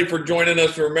 everybody, for joining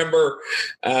us. Remember,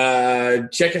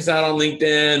 check us out on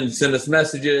LinkedIn. Send us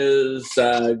messages.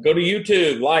 Go to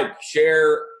YouTube. Like,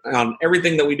 share on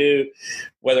everything that we do,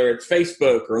 whether it's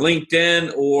Facebook or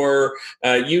LinkedIn or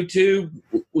YouTube.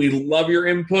 We love your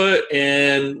input,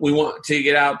 and we want to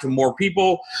get out to more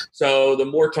people. So the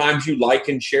more times you like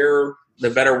and share, the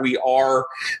better we are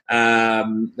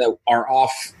that are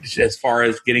off as far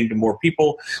as getting to more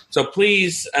people. So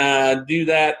please do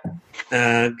that.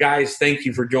 Guys, thank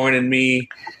you for joining me.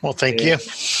 Well, thank you.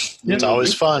 It's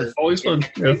always fun. Always fun.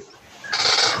 Yeah.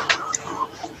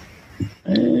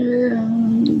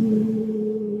 And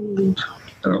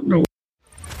I don't know.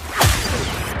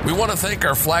 We want to thank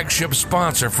our flagship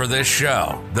sponsor for this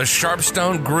show, the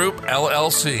Sharpstone Group,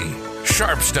 LLC.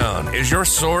 Sharpstone is your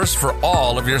source for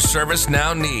all of your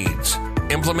ServiceNow needs.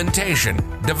 Implementation,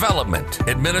 development,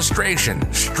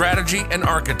 administration, strategy, and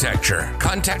architecture.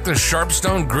 Contact the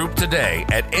Sharpstone Group today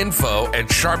at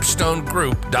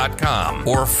info@sharpstonegroup.com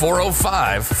or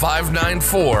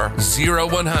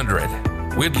 405-594-0100.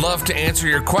 We'd love to answer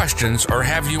your questions or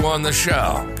have you on the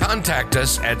show. Contact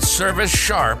us at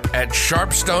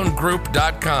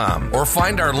servicesharp@sharpstonegroup.com or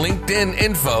find our LinkedIn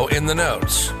info in the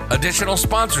notes. Additional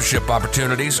sponsorship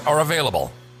opportunities are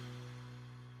available.